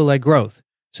E. coli growth.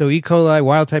 So E. coli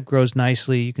wild type grows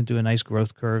nicely. You can do a nice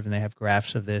growth curve, and they have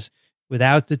graphs of this.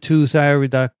 Without the two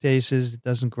thioreductases, it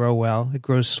doesn't grow well. It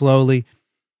grows slowly.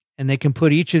 And they can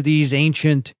put each of these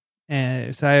ancient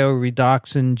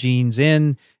thioredoxin genes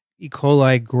in. E.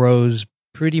 coli grows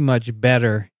pretty much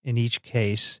better in each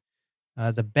case.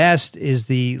 The best is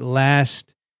the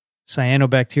last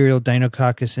cyanobacterial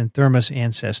Deinococcus and Thermus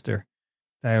ancestor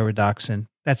thioredoxin.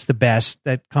 That's the best.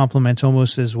 That complements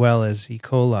almost as well as E.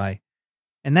 coli.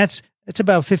 And that's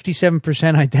about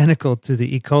 57% identical to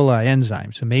the E. coli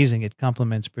enzymes. Amazing. It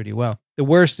complements pretty well. The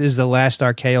worst is the last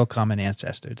archaeal common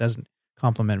ancestor. It doesn't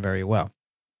complement very well.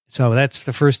 So that's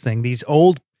the first thing. These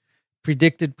old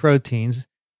predicted proteins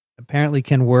apparently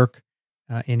can work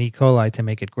in E. coli to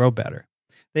make it grow better.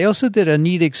 They also did a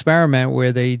neat experiment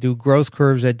where they do growth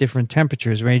curves at different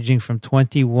temperatures ranging from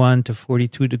 21 to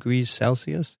 42 degrees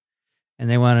Celsius. And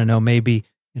they want to know maybe,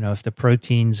 if the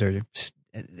proteins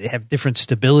they have different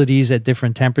stabilities at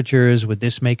different temperatures. Would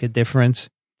this make a difference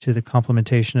to the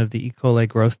complementation of the E. coli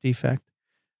growth defect?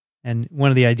 And one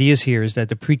of the ideas here is that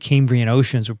the Precambrian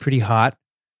oceans were pretty hot,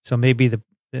 so maybe the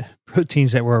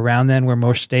proteins that were around then were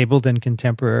more stable than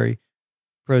contemporary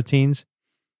proteins.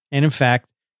 And in fact,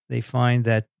 they find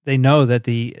that they know that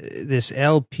this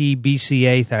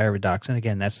LPBCA thioredoxin,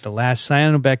 again, that's the last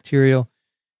cyanobacterial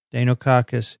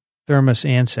Deinococcus Thermus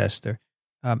ancestor.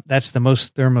 That's the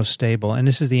most thermostable, and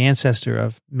this is the ancestor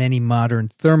of many modern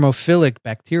thermophilic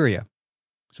bacteria.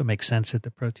 So it makes sense that the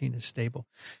protein is stable.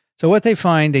 So what they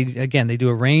find, they do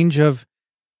a range of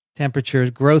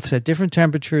temperatures, growths at different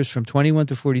temperatures from 21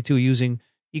 to 42 using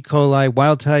E. coli,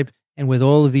 wild type, and with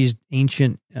all of these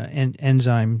ancient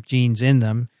enzyme genes in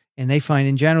them. And they find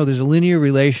in general there's a linear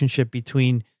relationship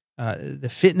between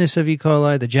the fitness of E.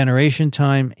 coli, the generation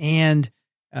time, and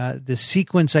the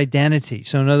sequence identity.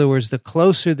 So in other words, the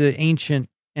closer the ancient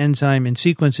enzyme in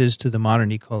sequence is to the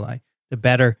modern E. coli, the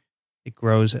better it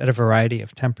grows at a variety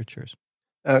of temperatures.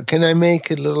 Can I make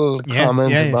a little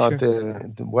comment about sure.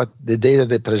 What the data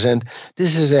they present?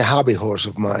 This is a hobby horse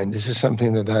of mine. This is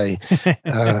something that I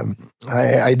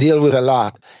deal with a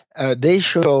lot. they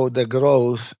show the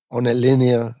growth on a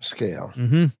linear scale.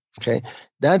 Mm-hmm. Okay,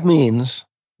 that means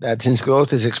that since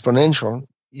growth is exponential,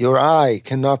 your eye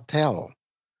cannot tell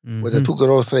whether two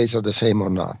growth rates are the same or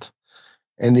not.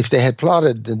 And if they had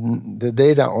plotted the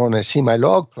data on a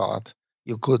semi-log plot,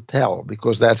 you could tell,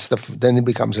 because then it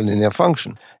becomes a linear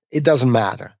function. It doesn't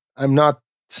matter. I'm not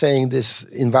saying this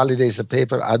invalidates the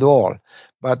paper at all,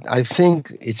 but I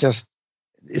think it's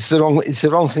the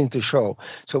wrong thing to show.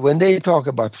 So when they talk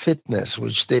about fitness,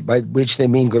 by which they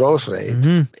mean growth rate,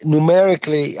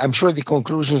 numerically, I'm sure the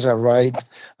conclusions are right.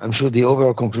 I'm sure the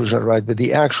overall conclusions are right, but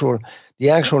the actual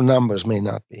numbers may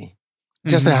not be.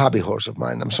 It's just a hobby horse of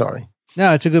mine. I'm sorry.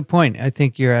 No, it's a good point. I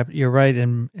think you're right.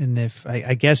 And if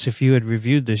I guess if you had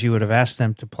reviewed this, you would have asked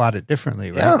them to plot it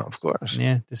differently, right? Yeah, of course.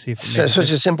 Yeah, to see if such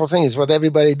a simple thing is what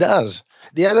everybody does.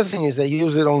 The other thing is they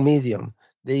use the wrong medium.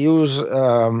 They use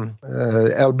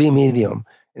LB medium,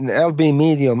 and LB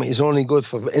medium is only good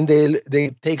and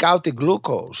they take out the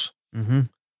glucose.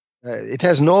 It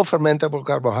has no fermentable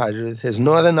carbohydrate. It has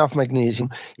not enough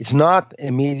magnesium. It's not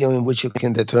a medium in which you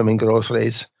can determine growth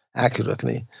rates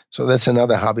accurately. So that's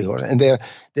another hobby horse, and their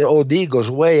OD goes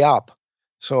way up.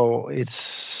 So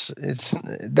that's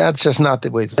just not the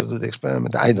way to do the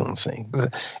experiment, I don't think.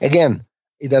 But again,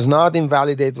 it does not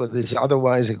invalidate what is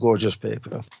otherwise a gorgeous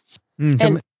paper.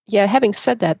 And having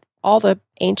said that, all the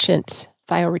ancient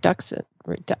thioreducin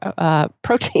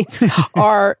proteins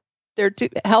they're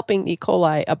helping E.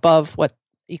 coli above what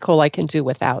E. coli can do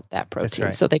without that protein. That's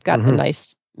right. So they've got the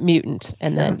nice mutant,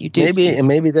 and then you do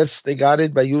maybe they got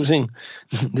it by using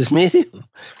this medium.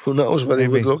 Who knows what it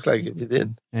would look like if it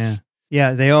did?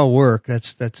 Yeah, they all work.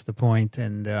 That's the point,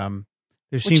 and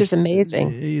which is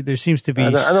amazing. There seems to be.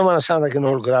 I don't want to sound like an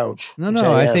old grouch.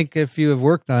 No. I think if you have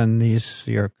worked on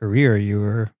your career, you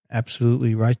were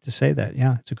absolutely right to say that.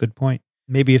 Yeah, it's a good point.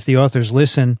 Maybe if the authors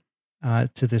listen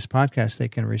to this podcast, they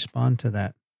can respond to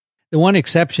that. The one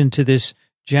exception to this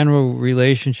general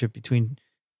relationship between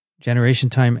generation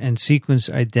time and sequence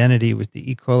identity with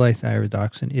the E. coli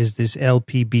thyroidoxin is this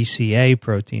LPBCA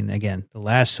protein, again, the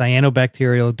last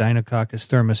cyanobacterial Deinococcus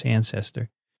thermus ancestor,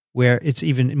 where it's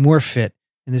even more fit.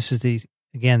 And this is the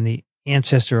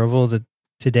ancestor of all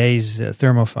today's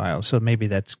thermophiles. So maybe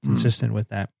that's consistent with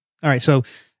that. All right. So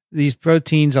these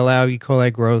proteins allow E.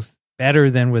 coli growth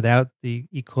better than without the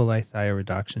E. coli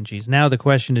thyroidoxin genes. Now the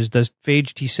question is, does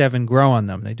phage T7 grow on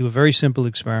them? They do a very simple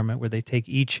experiment where they take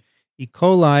each E.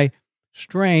 coli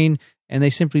strain and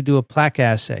they simply do a plaque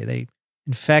assay. They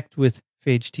infect with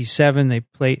phage T7. They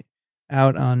plate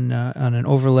out on an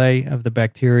overlay of the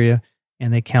bacteria,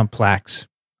 and they count plaques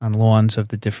on lawns of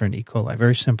the different E. coli.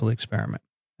 Very simple experiment.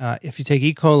 If you take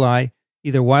E. coli,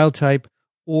 either wild type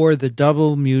or the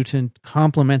double mutant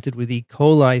complemented with E.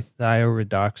 coli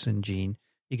thioredoxin gene,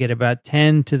 you get about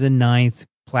 10 to the 9th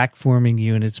plaque-forming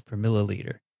units per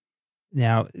milliliter.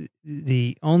 Now,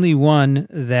 the only one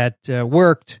that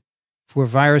worked for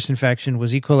virus infection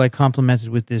was E. coli complemented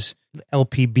with this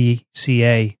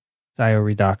LPBCA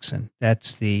thioredoxin.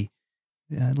 That's the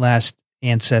last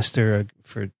ancestor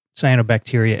for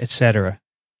cyanobacteria, etc.,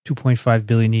 2.5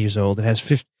 billion years old. It has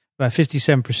about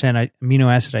 57%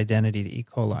 amino acid identity to E.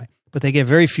 coli. But they get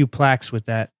very few plaques with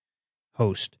that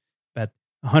host, about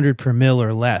 100 per mil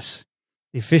or less.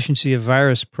 The efficiency of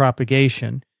virus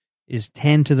propagation is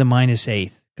 10 to the minus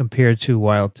 8th compared to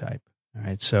wild type. All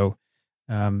right, so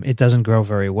it doesn't grow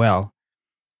very well.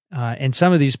 And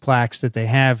some of these plaques that they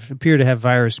have appear to have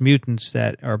virus mutants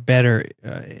that are better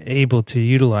able to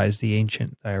utilize the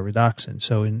ancient thyroidoxin.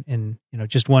 So in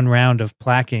just one round of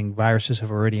plaquing, viruses have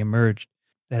already emerged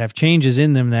that have changes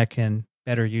in them that can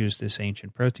better use this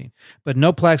ancient protein. But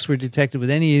no plaques were detected with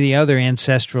any of the other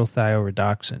ancestral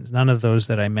thioredoxins, none of those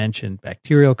that I mentioned,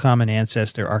 bacterial common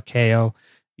ancestor, archaeal,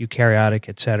 eukaryotic,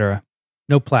 etc.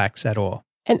 No plaques at all.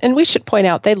 And we should point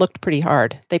out, they looked pretty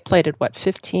hard. They plated,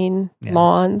 15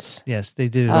 lawns? Yes, they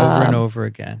did it over and over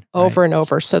again. Over and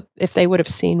over. So if they would have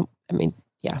seen,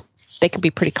 they can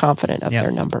be pretty confident of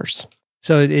their numbers.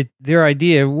 So their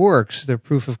idea works, their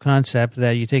proof of concept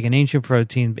that you take an ancient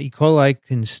protein, but E. coli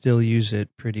can still use it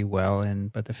pretty well.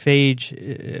 But the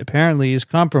phage apparently is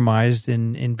compromised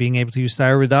in being able to use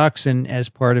thyroidoxin as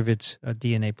part of its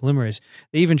DNA polymerase.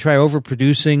 They even try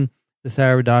overproducing the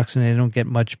thyroidoxin. They don't get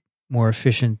much more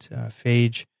efficient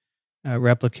phage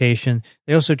replication.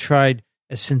 They also tried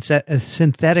a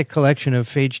synthetic collection of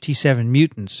phage T7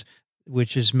 mutants,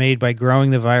 which is made by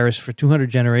growing the virus for 200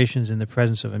 generations in the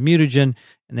presence of a mutagen,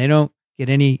 and they don't get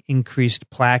any increased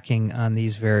plaquing on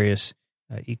these various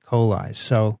E. coli.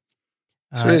 So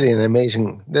it's really an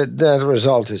amazing, that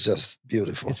result is just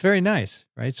beautiful. It's very nice,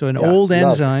 right? So an old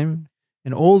enzyme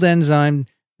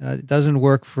It doesn't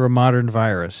work for a modern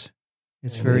virus.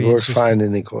 It's very It works interesting. fine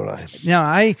in E. coli.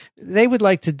 Now, they would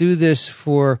like to do this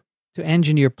to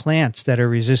engineer plants that are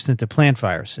resistant to plant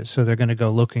viruses. So they're going to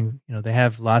go looking, they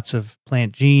have lots of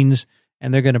plant genes,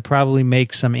 and they're going to probably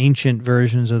make some ancient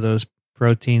versions of those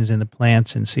proteins in the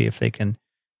plants and see if they can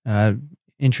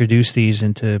introduce these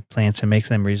into plants and make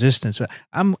them resistant. So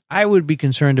I would be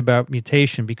concerned about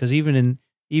mutation, because even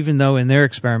though in their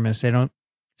experiments they don't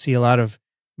see a lot of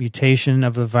mutation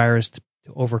of the virus to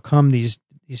overcome these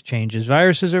changes,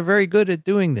 viruses are very good at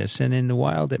doing this, and in the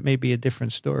wild it may be a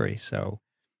different story. So,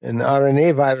 and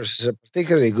RNA viruses are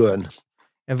particularly good.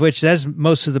 Of which that's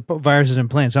most of the viruses in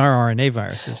plants are RNA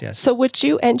viruses, yes. So would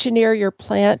you engineer your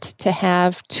plant to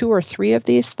have 2 or 3 of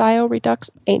these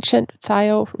ancient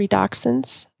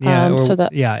thioredoxins?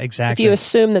 Yeah, exactly. If you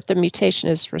assume that the mutation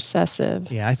is recessive.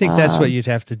 Yeah, I think that's what you'd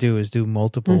have to do, is do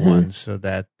multiple ones, so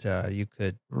that you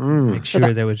could make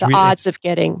sure there was the odds of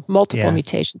getting multiple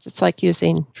mutations. It's like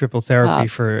using triple therapy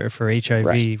for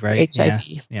HIV, right? HIV,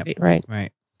 yeah.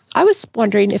 Right. I was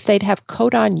wondering if they'd have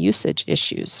codon usage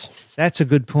issues. That's a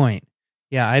good point.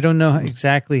 Yeah, I don't know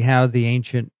exactly how the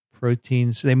ancient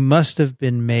proteins, they must have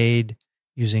been made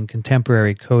using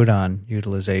contemporary codon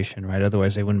utilization, right?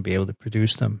 Otherwise, they wouldn't be able to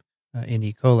produce them in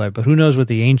E. coli. But who knows what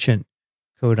the ancient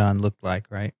codon looked like,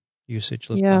 right? Usage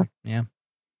looked like. Yeah.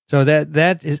 So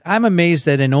that is, I'm amazed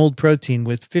that an old protein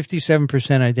with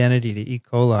 57% identity to E.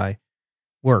 coli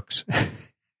works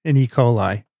in E.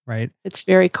 coli, right? It's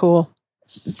very cool.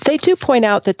 They do point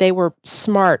out that they were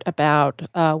smart about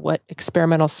what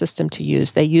experimental system to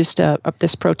use. They used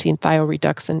this protein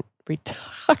thioredoxin.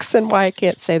 Why I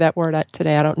can't say that word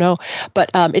today, I don't know.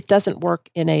 But it doesn't work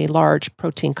in a large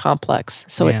protein complex,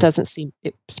 so it doesn't seem,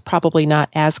 it's probably not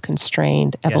as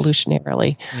constrained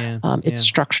evolutionarily. Its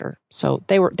structure. So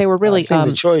they were really smart.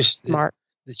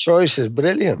 The choice is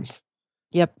brilliant.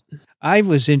 Yep. I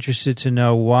was interested to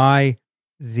know why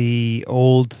the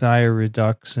old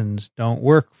thioredoxins don't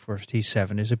work for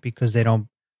T7. Is it because they don't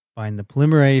bind the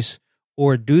polymerase,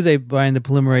 or do they bind the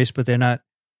polymerase but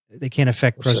they can't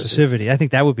affect processivity? I think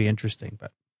that would be interesting,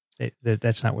 but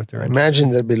that's not what they're. I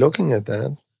imagine they'll be looking at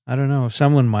that. I don't know if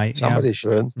someone might. Somebody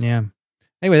should. Yeah.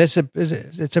 Anyway, it's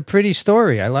a pretty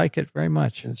story. I like it very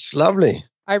much. It's lovely.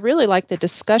 I really like the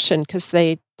discussion because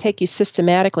they take you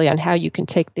systematically on how you can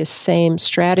take this same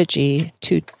strategy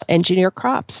to engineer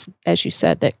crops, as you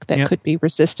said, that could be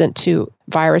resistant to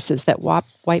viruses that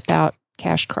wipe out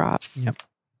cash crops. Yep.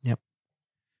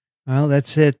 Well,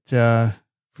 that's it for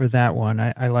that one.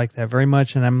 I like that very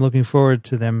much, and I'm looking forward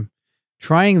to them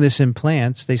trying this in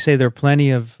plants. They say there are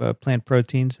plenty of plant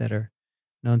proteins that are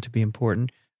known to be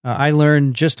important. I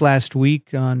learned just last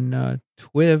week on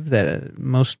TWiM that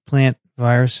most plant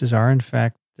viruses are, in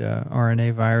fact,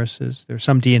 RNA viruses. There's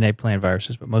some DNA plant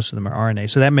viruses, but most of them are RNA.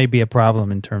 So that may be a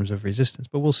problem in terms of resistance,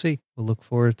 but we'll see. We'll look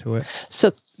forward to it.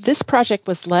 So this project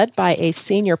was led by a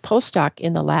senior postdoc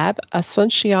in the lab,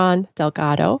 Asuncion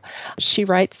Delgado. She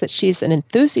writes that she's an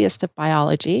enthusiast of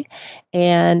biology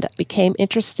and became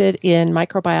interested in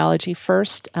microbiology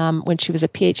first when she was a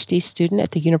PhD student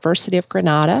at the University of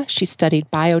Granada. She studied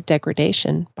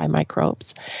biodegradation by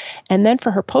microbes. And then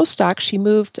for her postdoc, she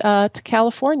moved to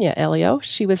California, Elio.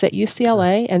 She was at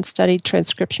UCLA and studied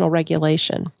transcriptional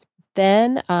regulation.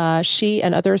 Then she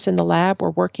and others in the lab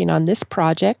were working on this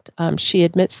project. She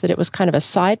admits that it was kind of a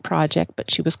side project,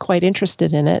 but she was quite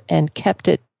interested in it and kept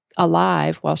it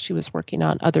alive while she was working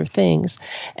on other things,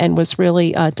 and was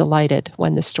really delighted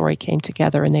when the story came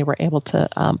together and they were able to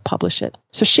publish it.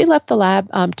 So she left the lab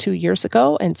 2 years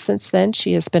ago, and since then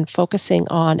she has been focusing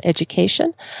on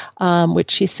education,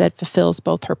 which she said fulfills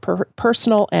both her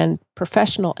personal and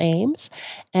professional aims.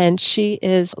 And she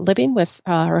is living with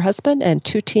her husband and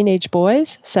 2 teenage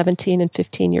boys, 17 and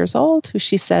 15 years old, who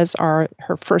she says are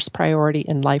her first priority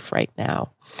in life right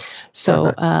now.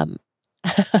 So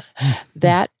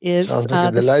that is sounds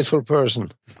like a delightful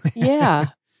person. Yeah.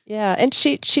 And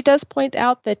she does point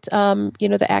out that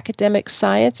the academic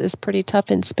science is pretty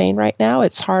tough in Spain right now.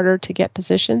 It's harder to get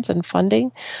positions and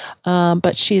funding,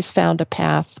 but she's found a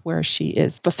path where she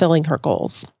is fulfilling her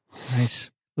goals.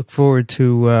 Nice. Look forward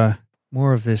to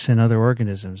more of this in other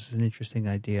organisms. It's an interesting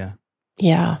idea.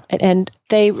 Yeah, and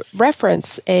they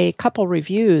reference a couple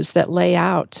reviews that lay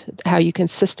out how you can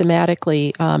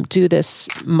systematically do this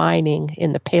mining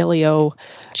in the paleo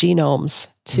genomes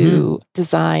to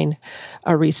design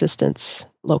a resistance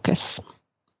locus.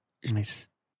 Nice.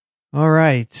 All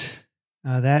right.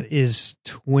 That is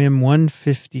TWiM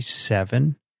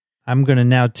 157. I'm going to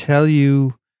now tell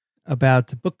you about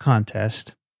the book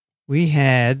contest. We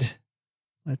had,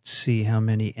 let's see how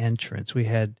many entrants. We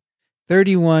had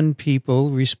 31 people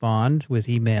respond with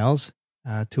emails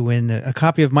to win a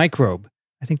copy of Microbe.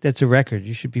 I think that's a record.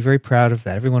 You should be very proud of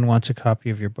that. Everyone wants a copy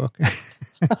of your book.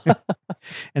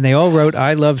 And they all wrote,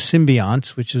 "I love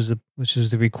symbionts," which is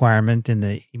the requirement in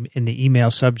the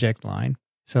email subject line.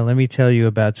 So let me tell you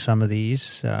about some of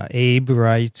these. Abe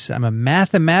writes, "I'm a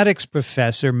mathematics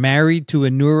professor married to a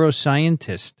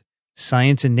neuroscientist.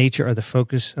 Science and nature are the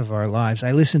focus of our lives.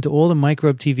 I listen to all the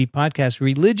Microbe TV podcasts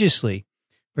religiously,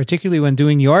 particularly when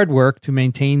doing yard work to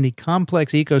maintain the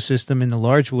complex ecosystem in the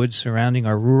large woods surrounding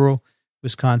our rural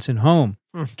Wisconsin home.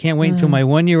 Can't wait until my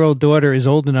 1-year-old daughter is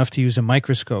old enough to use a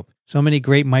microscope. So many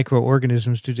great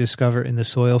microorganisms to discover in the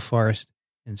soil, forest,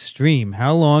 and stream.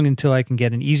 How long until I can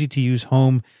get an easy-to-use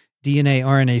home DNA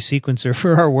RNA sequencer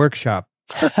for our workshop?"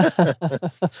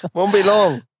 Won't be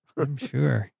long. I'm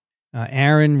sure.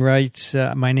 Aaron writes,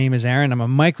 "My name is Aaron. I'm a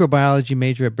microbiology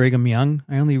major at Brigham Young.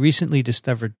 I only recently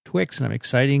discovered Twix, and I'm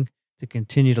excited to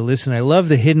continue to listen. I love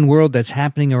the hidden world that's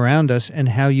happening around us and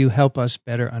how you help us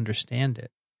better understand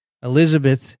it."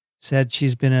 Elizabeth said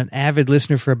she's been an avid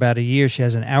listener for about a year. She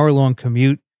has an hour-long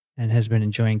commute and has been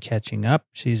enjoying catching up.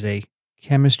 She's a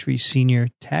chemistry senior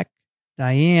tech.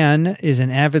 Diane is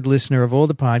an avid listener of all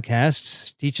the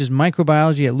podcasts, teaches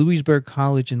microbiology at Louisburg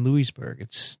College in Louisburg.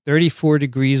 It's 34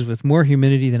 degrees with more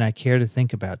humidity than I care to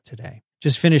think about today.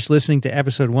 Just finished listening to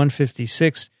episode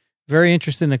 156. Very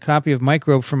interested in a copy of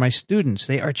Microbe for my students.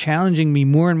 They are challenging me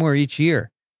more and more each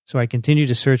year, so I continue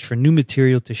to search for new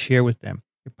material to share with them.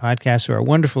 Your podcasts are a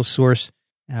wonderful source.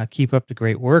 Keep up the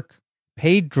great work.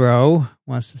 Pedro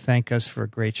wants to thank us for a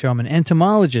great show. I'm an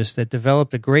entomologist that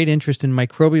developed a great interest in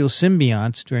microbial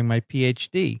symbionts during my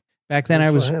PhD. Back then, I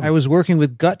was working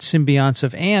with gut symbionts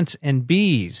of ants and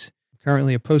bees.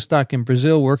 Currently a postdoc in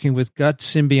Brazil working with gut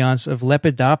symbionts of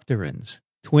lepidopterans.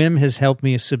 TWiM has helped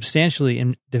me substantially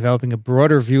in developing a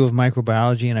broader view of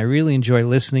microbiology, and I really enjoy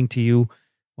listening to you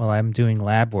while I'm doing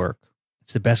lab work.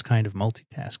 It's the best kind of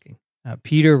multitasking.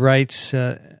 Peter writes,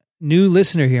 "New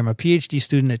listener here. I'm a PhD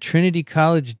student at Trinity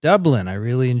College, Dublin. I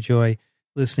really enjoy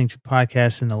listening to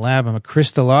podcasts in the lab. I'm a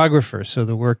crystallographer, so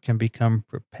the work can become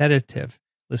repetitive.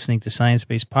 Listening to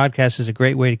science-based podcasts is a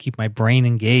great way to keep my brain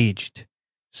engaged.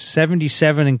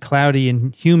 77 and cloudy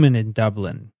and humid in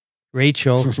Dublin."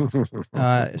 Rachel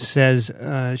says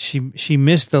she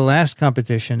missed the last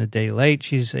competition a day late.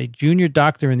 She's a junior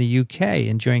doctor in the UK,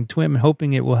 enjoying TWiM and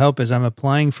hoping it will help as I'm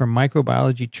applying for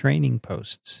microbiology training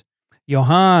posts.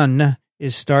 Johan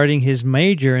is starting his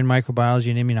major in microbiology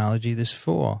and immunology this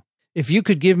fall. If you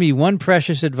could give me one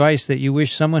precious advice that you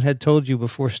wish someone had told you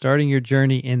before starting your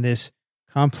journey in this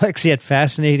complex yet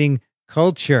fascinating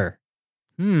culture.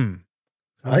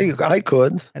 I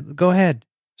could. Go ahead.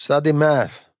 Study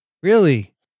math.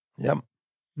 Really? Yep.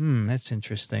 That's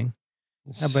interesting.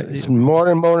 It's more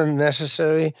and more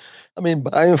necessary. I mean,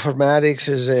 bioinformatics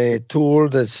is a tool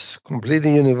that's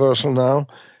completely universal now,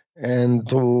 and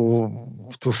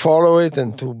to follow it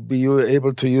and to be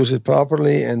able to use it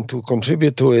properly and to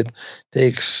contribute to it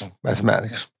takes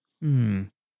mathematics.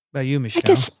 About you, Michele? I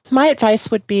guess my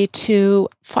advice would be to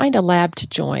find a lab to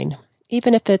join,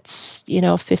 even if it's,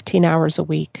 15 hours a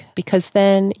week, because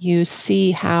then you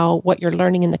see how what you're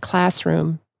learning in the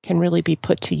classroom can really be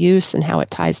put to use and how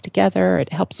it ties together.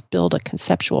 It helps build a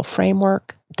conceptual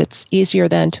framework that's easier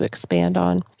then to expand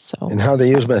on. And how they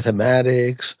use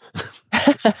mathematics.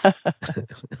 I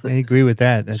agree with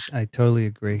that. I totally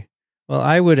agree. Well,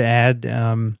 I would add,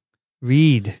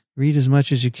 read as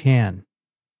much as you can.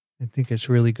 I think it's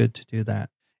really good to do that.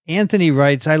 Anthony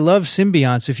writes, "I love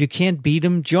symbionts. If you can't beat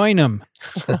them, join them."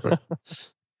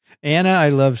 Anna, I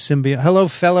love Hello,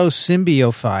 fellow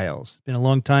symbiophiles. It's been a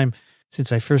long time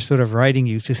since I first thought of writing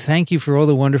you to thank you for all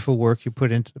the wonderful work you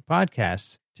put into the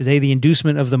podcasts. Today, the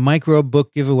inducement of the Microbe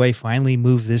book giveaway finally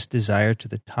moved this desire to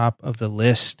the top of the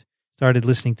list. Started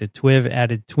listening to TWiV,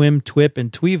 added TWiM, TWiP,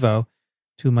 and TWiVo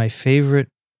to my favorite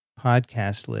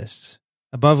podcast lists.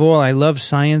 Above all, I love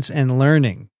science and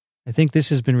learning. I think this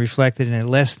has been reflected in a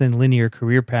less than linear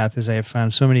career path, as I have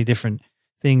found so many different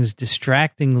things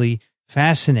distractingly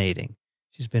fascinating.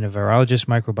 She's been a virologist,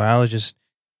 microbiologist,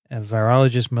 a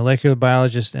virologist, molecular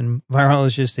biologist, and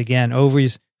virologist again,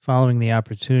 always following the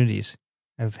opportunities.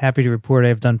 I'm happy to report I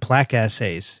have done plaque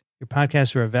assays. Your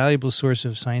podcasts are a valuable source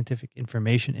of scientific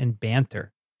information and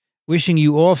banter. Wishing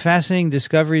you all fascinating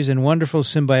discoveries and wonderful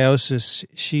symbiosis.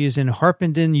 She is in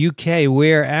Harpenden, UK,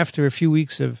 where after a few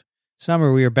weeks of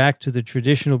summer, we are back to the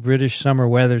traditional British summer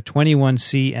weather,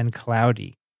 21°C and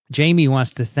cloudy. Jamie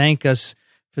wants to thank us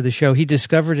for the show. He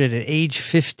discovered it at age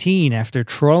 15 after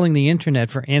trawling the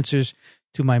internet for answers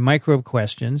to my microbe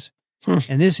questions.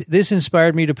 And this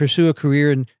inspired me to pursue a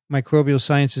career in microbial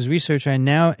sciences research. I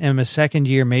now am a second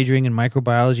year majoring in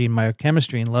microbiology and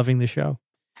biochemistry and loving the show.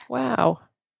 Wow.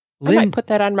 I might put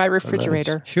that on my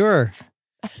refrigerator. Nice. Sure.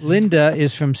 Linda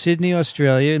is from Sydney,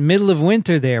 Australia. Middle of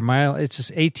winter there.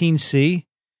 It's 18C.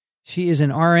 She is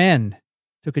an RN.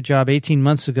 Took a job 18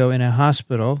 months ago in a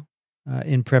hospital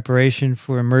in preparation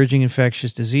for emerging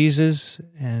infectious diseases,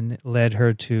 and it led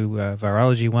her to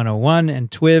Virology 101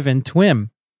 and TWiV and TWiM.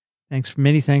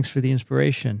 Many thanks for the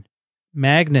inspiration.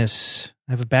 Magnus,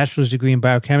 I have a bachelor's degree in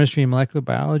biochemistry and molecular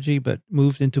biology, but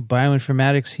moved into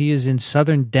bioinformatics. He is in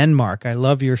southern Denmark. I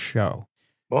love your show.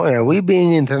 Boy, are we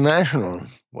being international?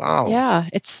 Wow. Yeah,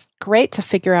 it's great to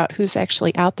figure out who's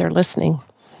actually out there listening.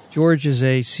 George is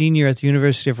a senior at the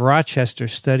University of Rochester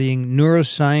studying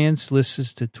neuroscience,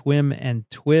 listens to TWiM and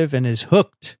TWiV, and is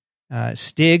hooked.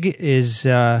 Stig is...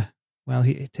 today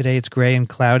it's gray and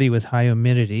cloudy with high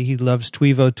humidity. He loves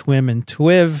TWiVo, TWiM, and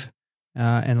TWiV,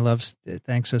 and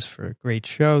thanks us for a great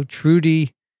show.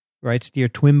 Trudy writes, Dear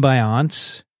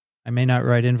TWiMbionts, I may not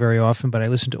write in very often, but I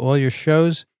listen to all your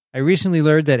shows. I recently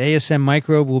learned that ASM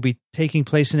Microbe will be taking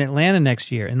place in Atlanta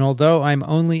next year, and although I'm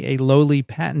only a lowly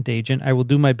patent agent, I will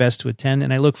do my best to attend,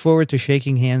 and I look forward to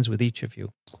shaking hands with each of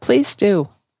you. Please do.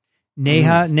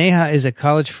 Neha is a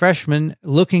college freshman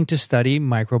looking to study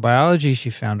microbiology. She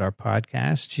found our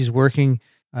podcast. She's working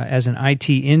as an IT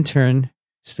intern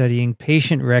studying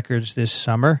patient records this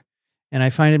summer, and I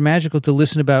find it magical to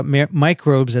listen about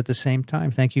microbes at the same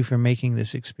time. Thank you for making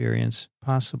this experience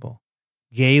possible.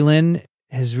 Galen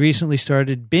has recently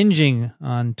started binging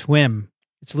on TWiM.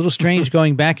 It's a little strange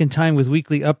going back in time with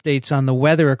weekly updates on the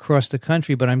weather across the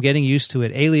country, but I'm getting used to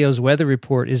it. Elio's weather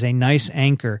report is a nice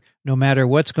anchor. No matter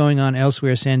what's going on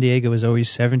elsewhere, San Diego is always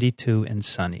 72 and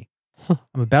sunny.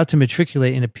 I'm about to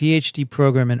matriculate in a PhD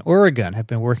program in Oregon. I've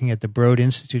been working at the Broad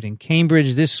Institute in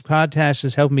Cambridge. This podcast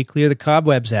has helped me clear the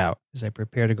cobwebs out as I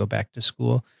prepare to go back to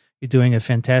school. You're doing a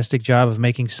fantastic job of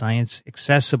making science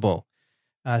accessible.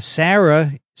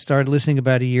 Sarah started listening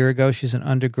about a year ago. She's an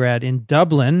undergrad in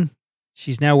Dublin.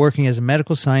 She's now working as a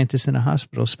medical scientist in a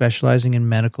hospital specializing in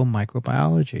medical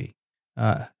microbiology.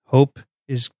 Hope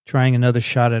is trying another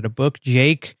shot at a book.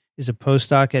 Jake is a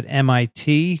postdoc at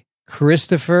MIT.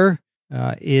 Christopher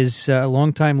is a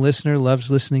longtime listener, loves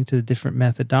listening to the different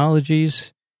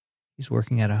methodologies. He's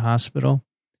working at a hospital.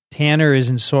 Tanner is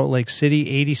in Salt Lake City,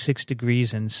 86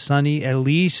 degrees and sunny.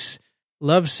 Elise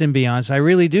loves symbionts. I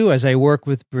really do, as I work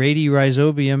with Brady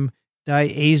Rhizobium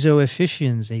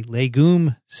diazoephisciens, a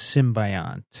legume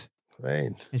symbiont. Right.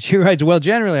 And she writes, well,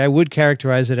 generally, I would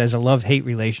characterize it as a love-hate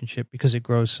relationship because it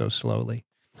grows so slowly.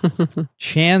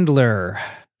 Chandler,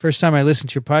 first time I listened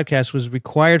to your podcast was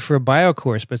required for a bio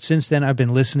course, but since then I've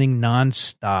been listening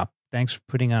nonstop. Thanks for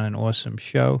putting on an awesome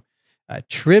show.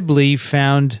 Tribley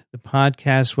found the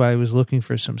podcast while I was looking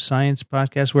for some science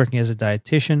podcasts, working as a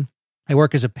dietitian. I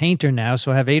work as a painter now,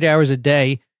 so I have 8 hours a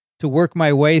day to work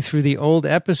my way through the old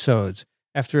episodes.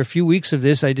 After a few weeks of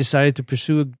this, I decided to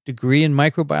pursue a degree in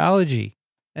microbiology.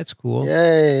 That's cool.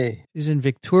 Yay. He's in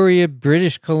Victoria,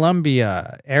 British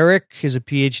Columbia. Eric is a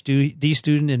PhD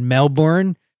student in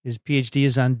Melbourne. His PhD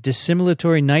is on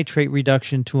dissimilatory nitrate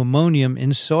reduction to ammonium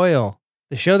in soil.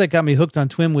 The show that got me hooked on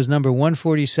TWiM was number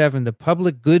 147, The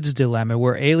Public Goods Dilemma,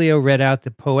 where Elio read out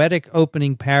the poetic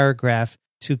opening paragraph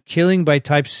to killing by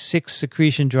type 6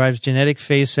 secretion drives genetic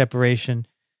phase separation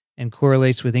and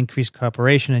correlates with increased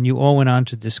cooperation, and you all went on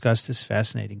to discuss this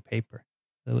fascinating paper.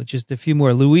 So just a few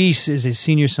more. Luis is a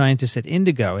senior scientist at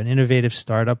Indigo, an innovative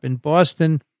startup in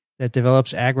Boston that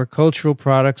develops agricultural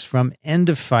products from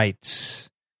endophytes.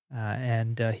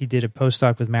 And he did a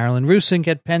postdoc with Marilyn Rusink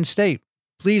at Penn State.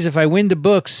 Please, if I win the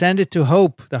book, send it to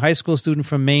Hope, the high school student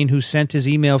from Maine who sent his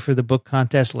email for the book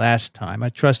contest last time. I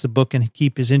trust the book can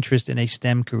keep his interest in a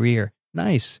STEM career.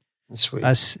 Nice. Sweet.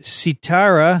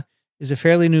 Sitara is a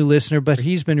fairly new listener, but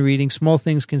he's been reading Small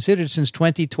Things Considered since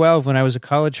 2012 when I was a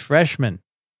college freshman.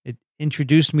 It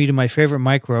introduced me to my favorite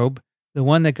microbe, the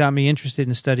one that got me interested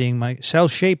in studying my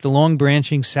cell-shaped,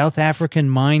 long-branching South African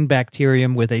mine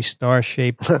bacterium with a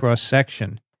star-shaped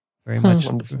cross-section. Very much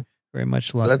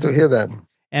love. Glad to hear that.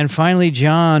 And finally,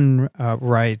 John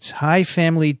writes, Hi,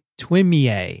 family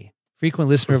TWiMie, frequent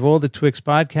listener of all the Twix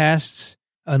podcasts.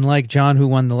 Unlike John, who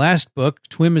won the last book,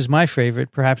 TWiM is my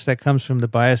favorite. Perhaps that comes from the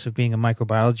bias of being a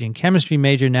microbiology and chemistry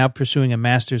major, now pursuing a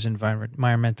master's in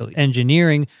environmental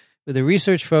engineering with a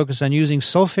research focus on using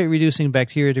sulfate-reducing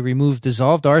bacteria to remove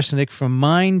dissolved arsenic from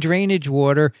mine drainage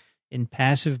water in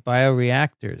passive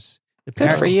bioreactors.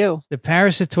 Good for you. The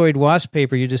parasitoid wasp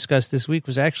paper you discussed this week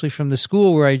was actually from the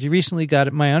school where I recently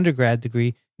got my undergrad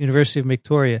degree, University of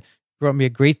Victoria. It brought me a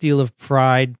great deal of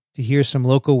pride to hear some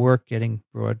local work getting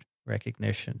broad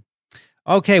recognition.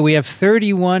 Okay, we have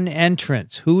 31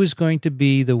 entrants. Who is going to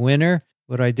be the winner?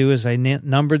 What I do is I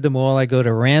numbered them all. I go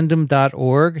to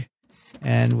random.org,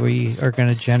 and we are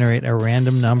going to generate a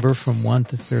random number from 1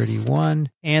 to 31.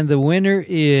 And the winner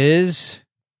is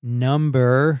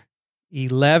number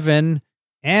 11,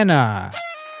 Anna.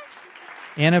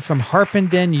 Anna from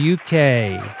Harpenden, UK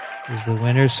is the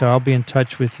winner. So I'll be in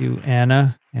touch with you,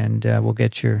 Anna, and we'll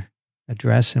get your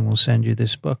address and we'll send you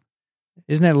this book.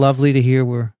 Isn't that lovely to hear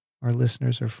where our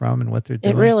listeners are from and what they're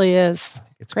doing? It really is. I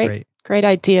think it's great. Great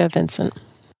idea, Vincent.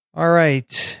 All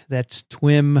right. That's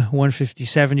TWiM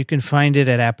 157. You can find it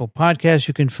at Apple Podcasts.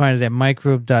 You can find it at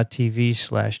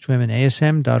microbe.tv/TWiM and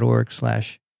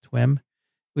asm.org/TWiM.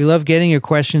 We love getting your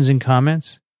questions and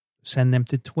comments. Send them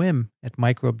to TWiM at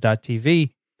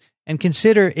microbe.tv. And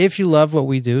consider, if you love what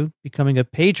we do, becoming a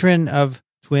patron of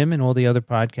TWiM and all the other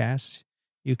podcasts.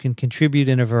 You can contribute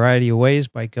in a variety of ways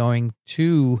by going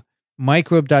to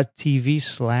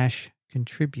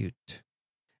microbe.tv/contribute.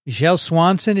 Michele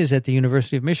Swanson is at the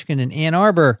University of Michigan in Ann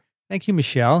Arbor. Thank you,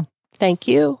 Michele. Thank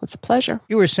you. It's a pleasure.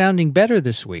 You were sounding better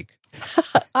this week.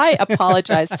 I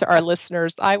apologize to our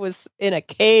listeners. I was in a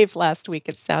cave last week,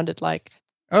 it sounded like.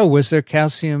 Oh, was there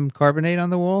calcium carbonate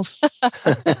on the walls?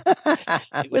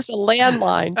 It was a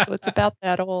landline, so it's about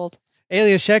that old.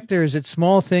 Elio Schaechter is at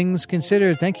Small Things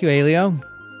Considered. Thank you, Elio.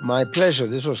 My pleasure.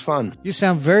 This was fun. You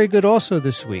sound very good also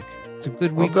this week. It's a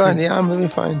good week. Oh, good. Yeah, I'm really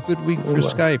fine. Good week for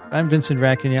Skype. I'm Vincent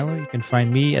Racaniello. You can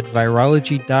find me at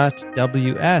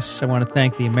virology.ws. I want to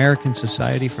thank the American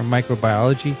Society for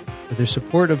Microbiology for their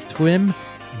support of TWiM,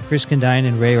 and Chris Condine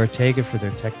and Ray Ortega for their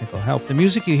technical help. The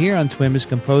music you hear on TWiM is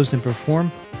composed and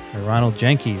performed by Ronald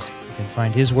Jenkins. You can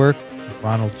find his work at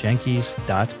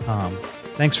ronaldjenkins.com.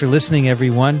 Thanks for listening,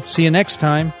 everyone. See you next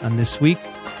time on This Week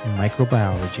in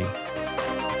Microbiology.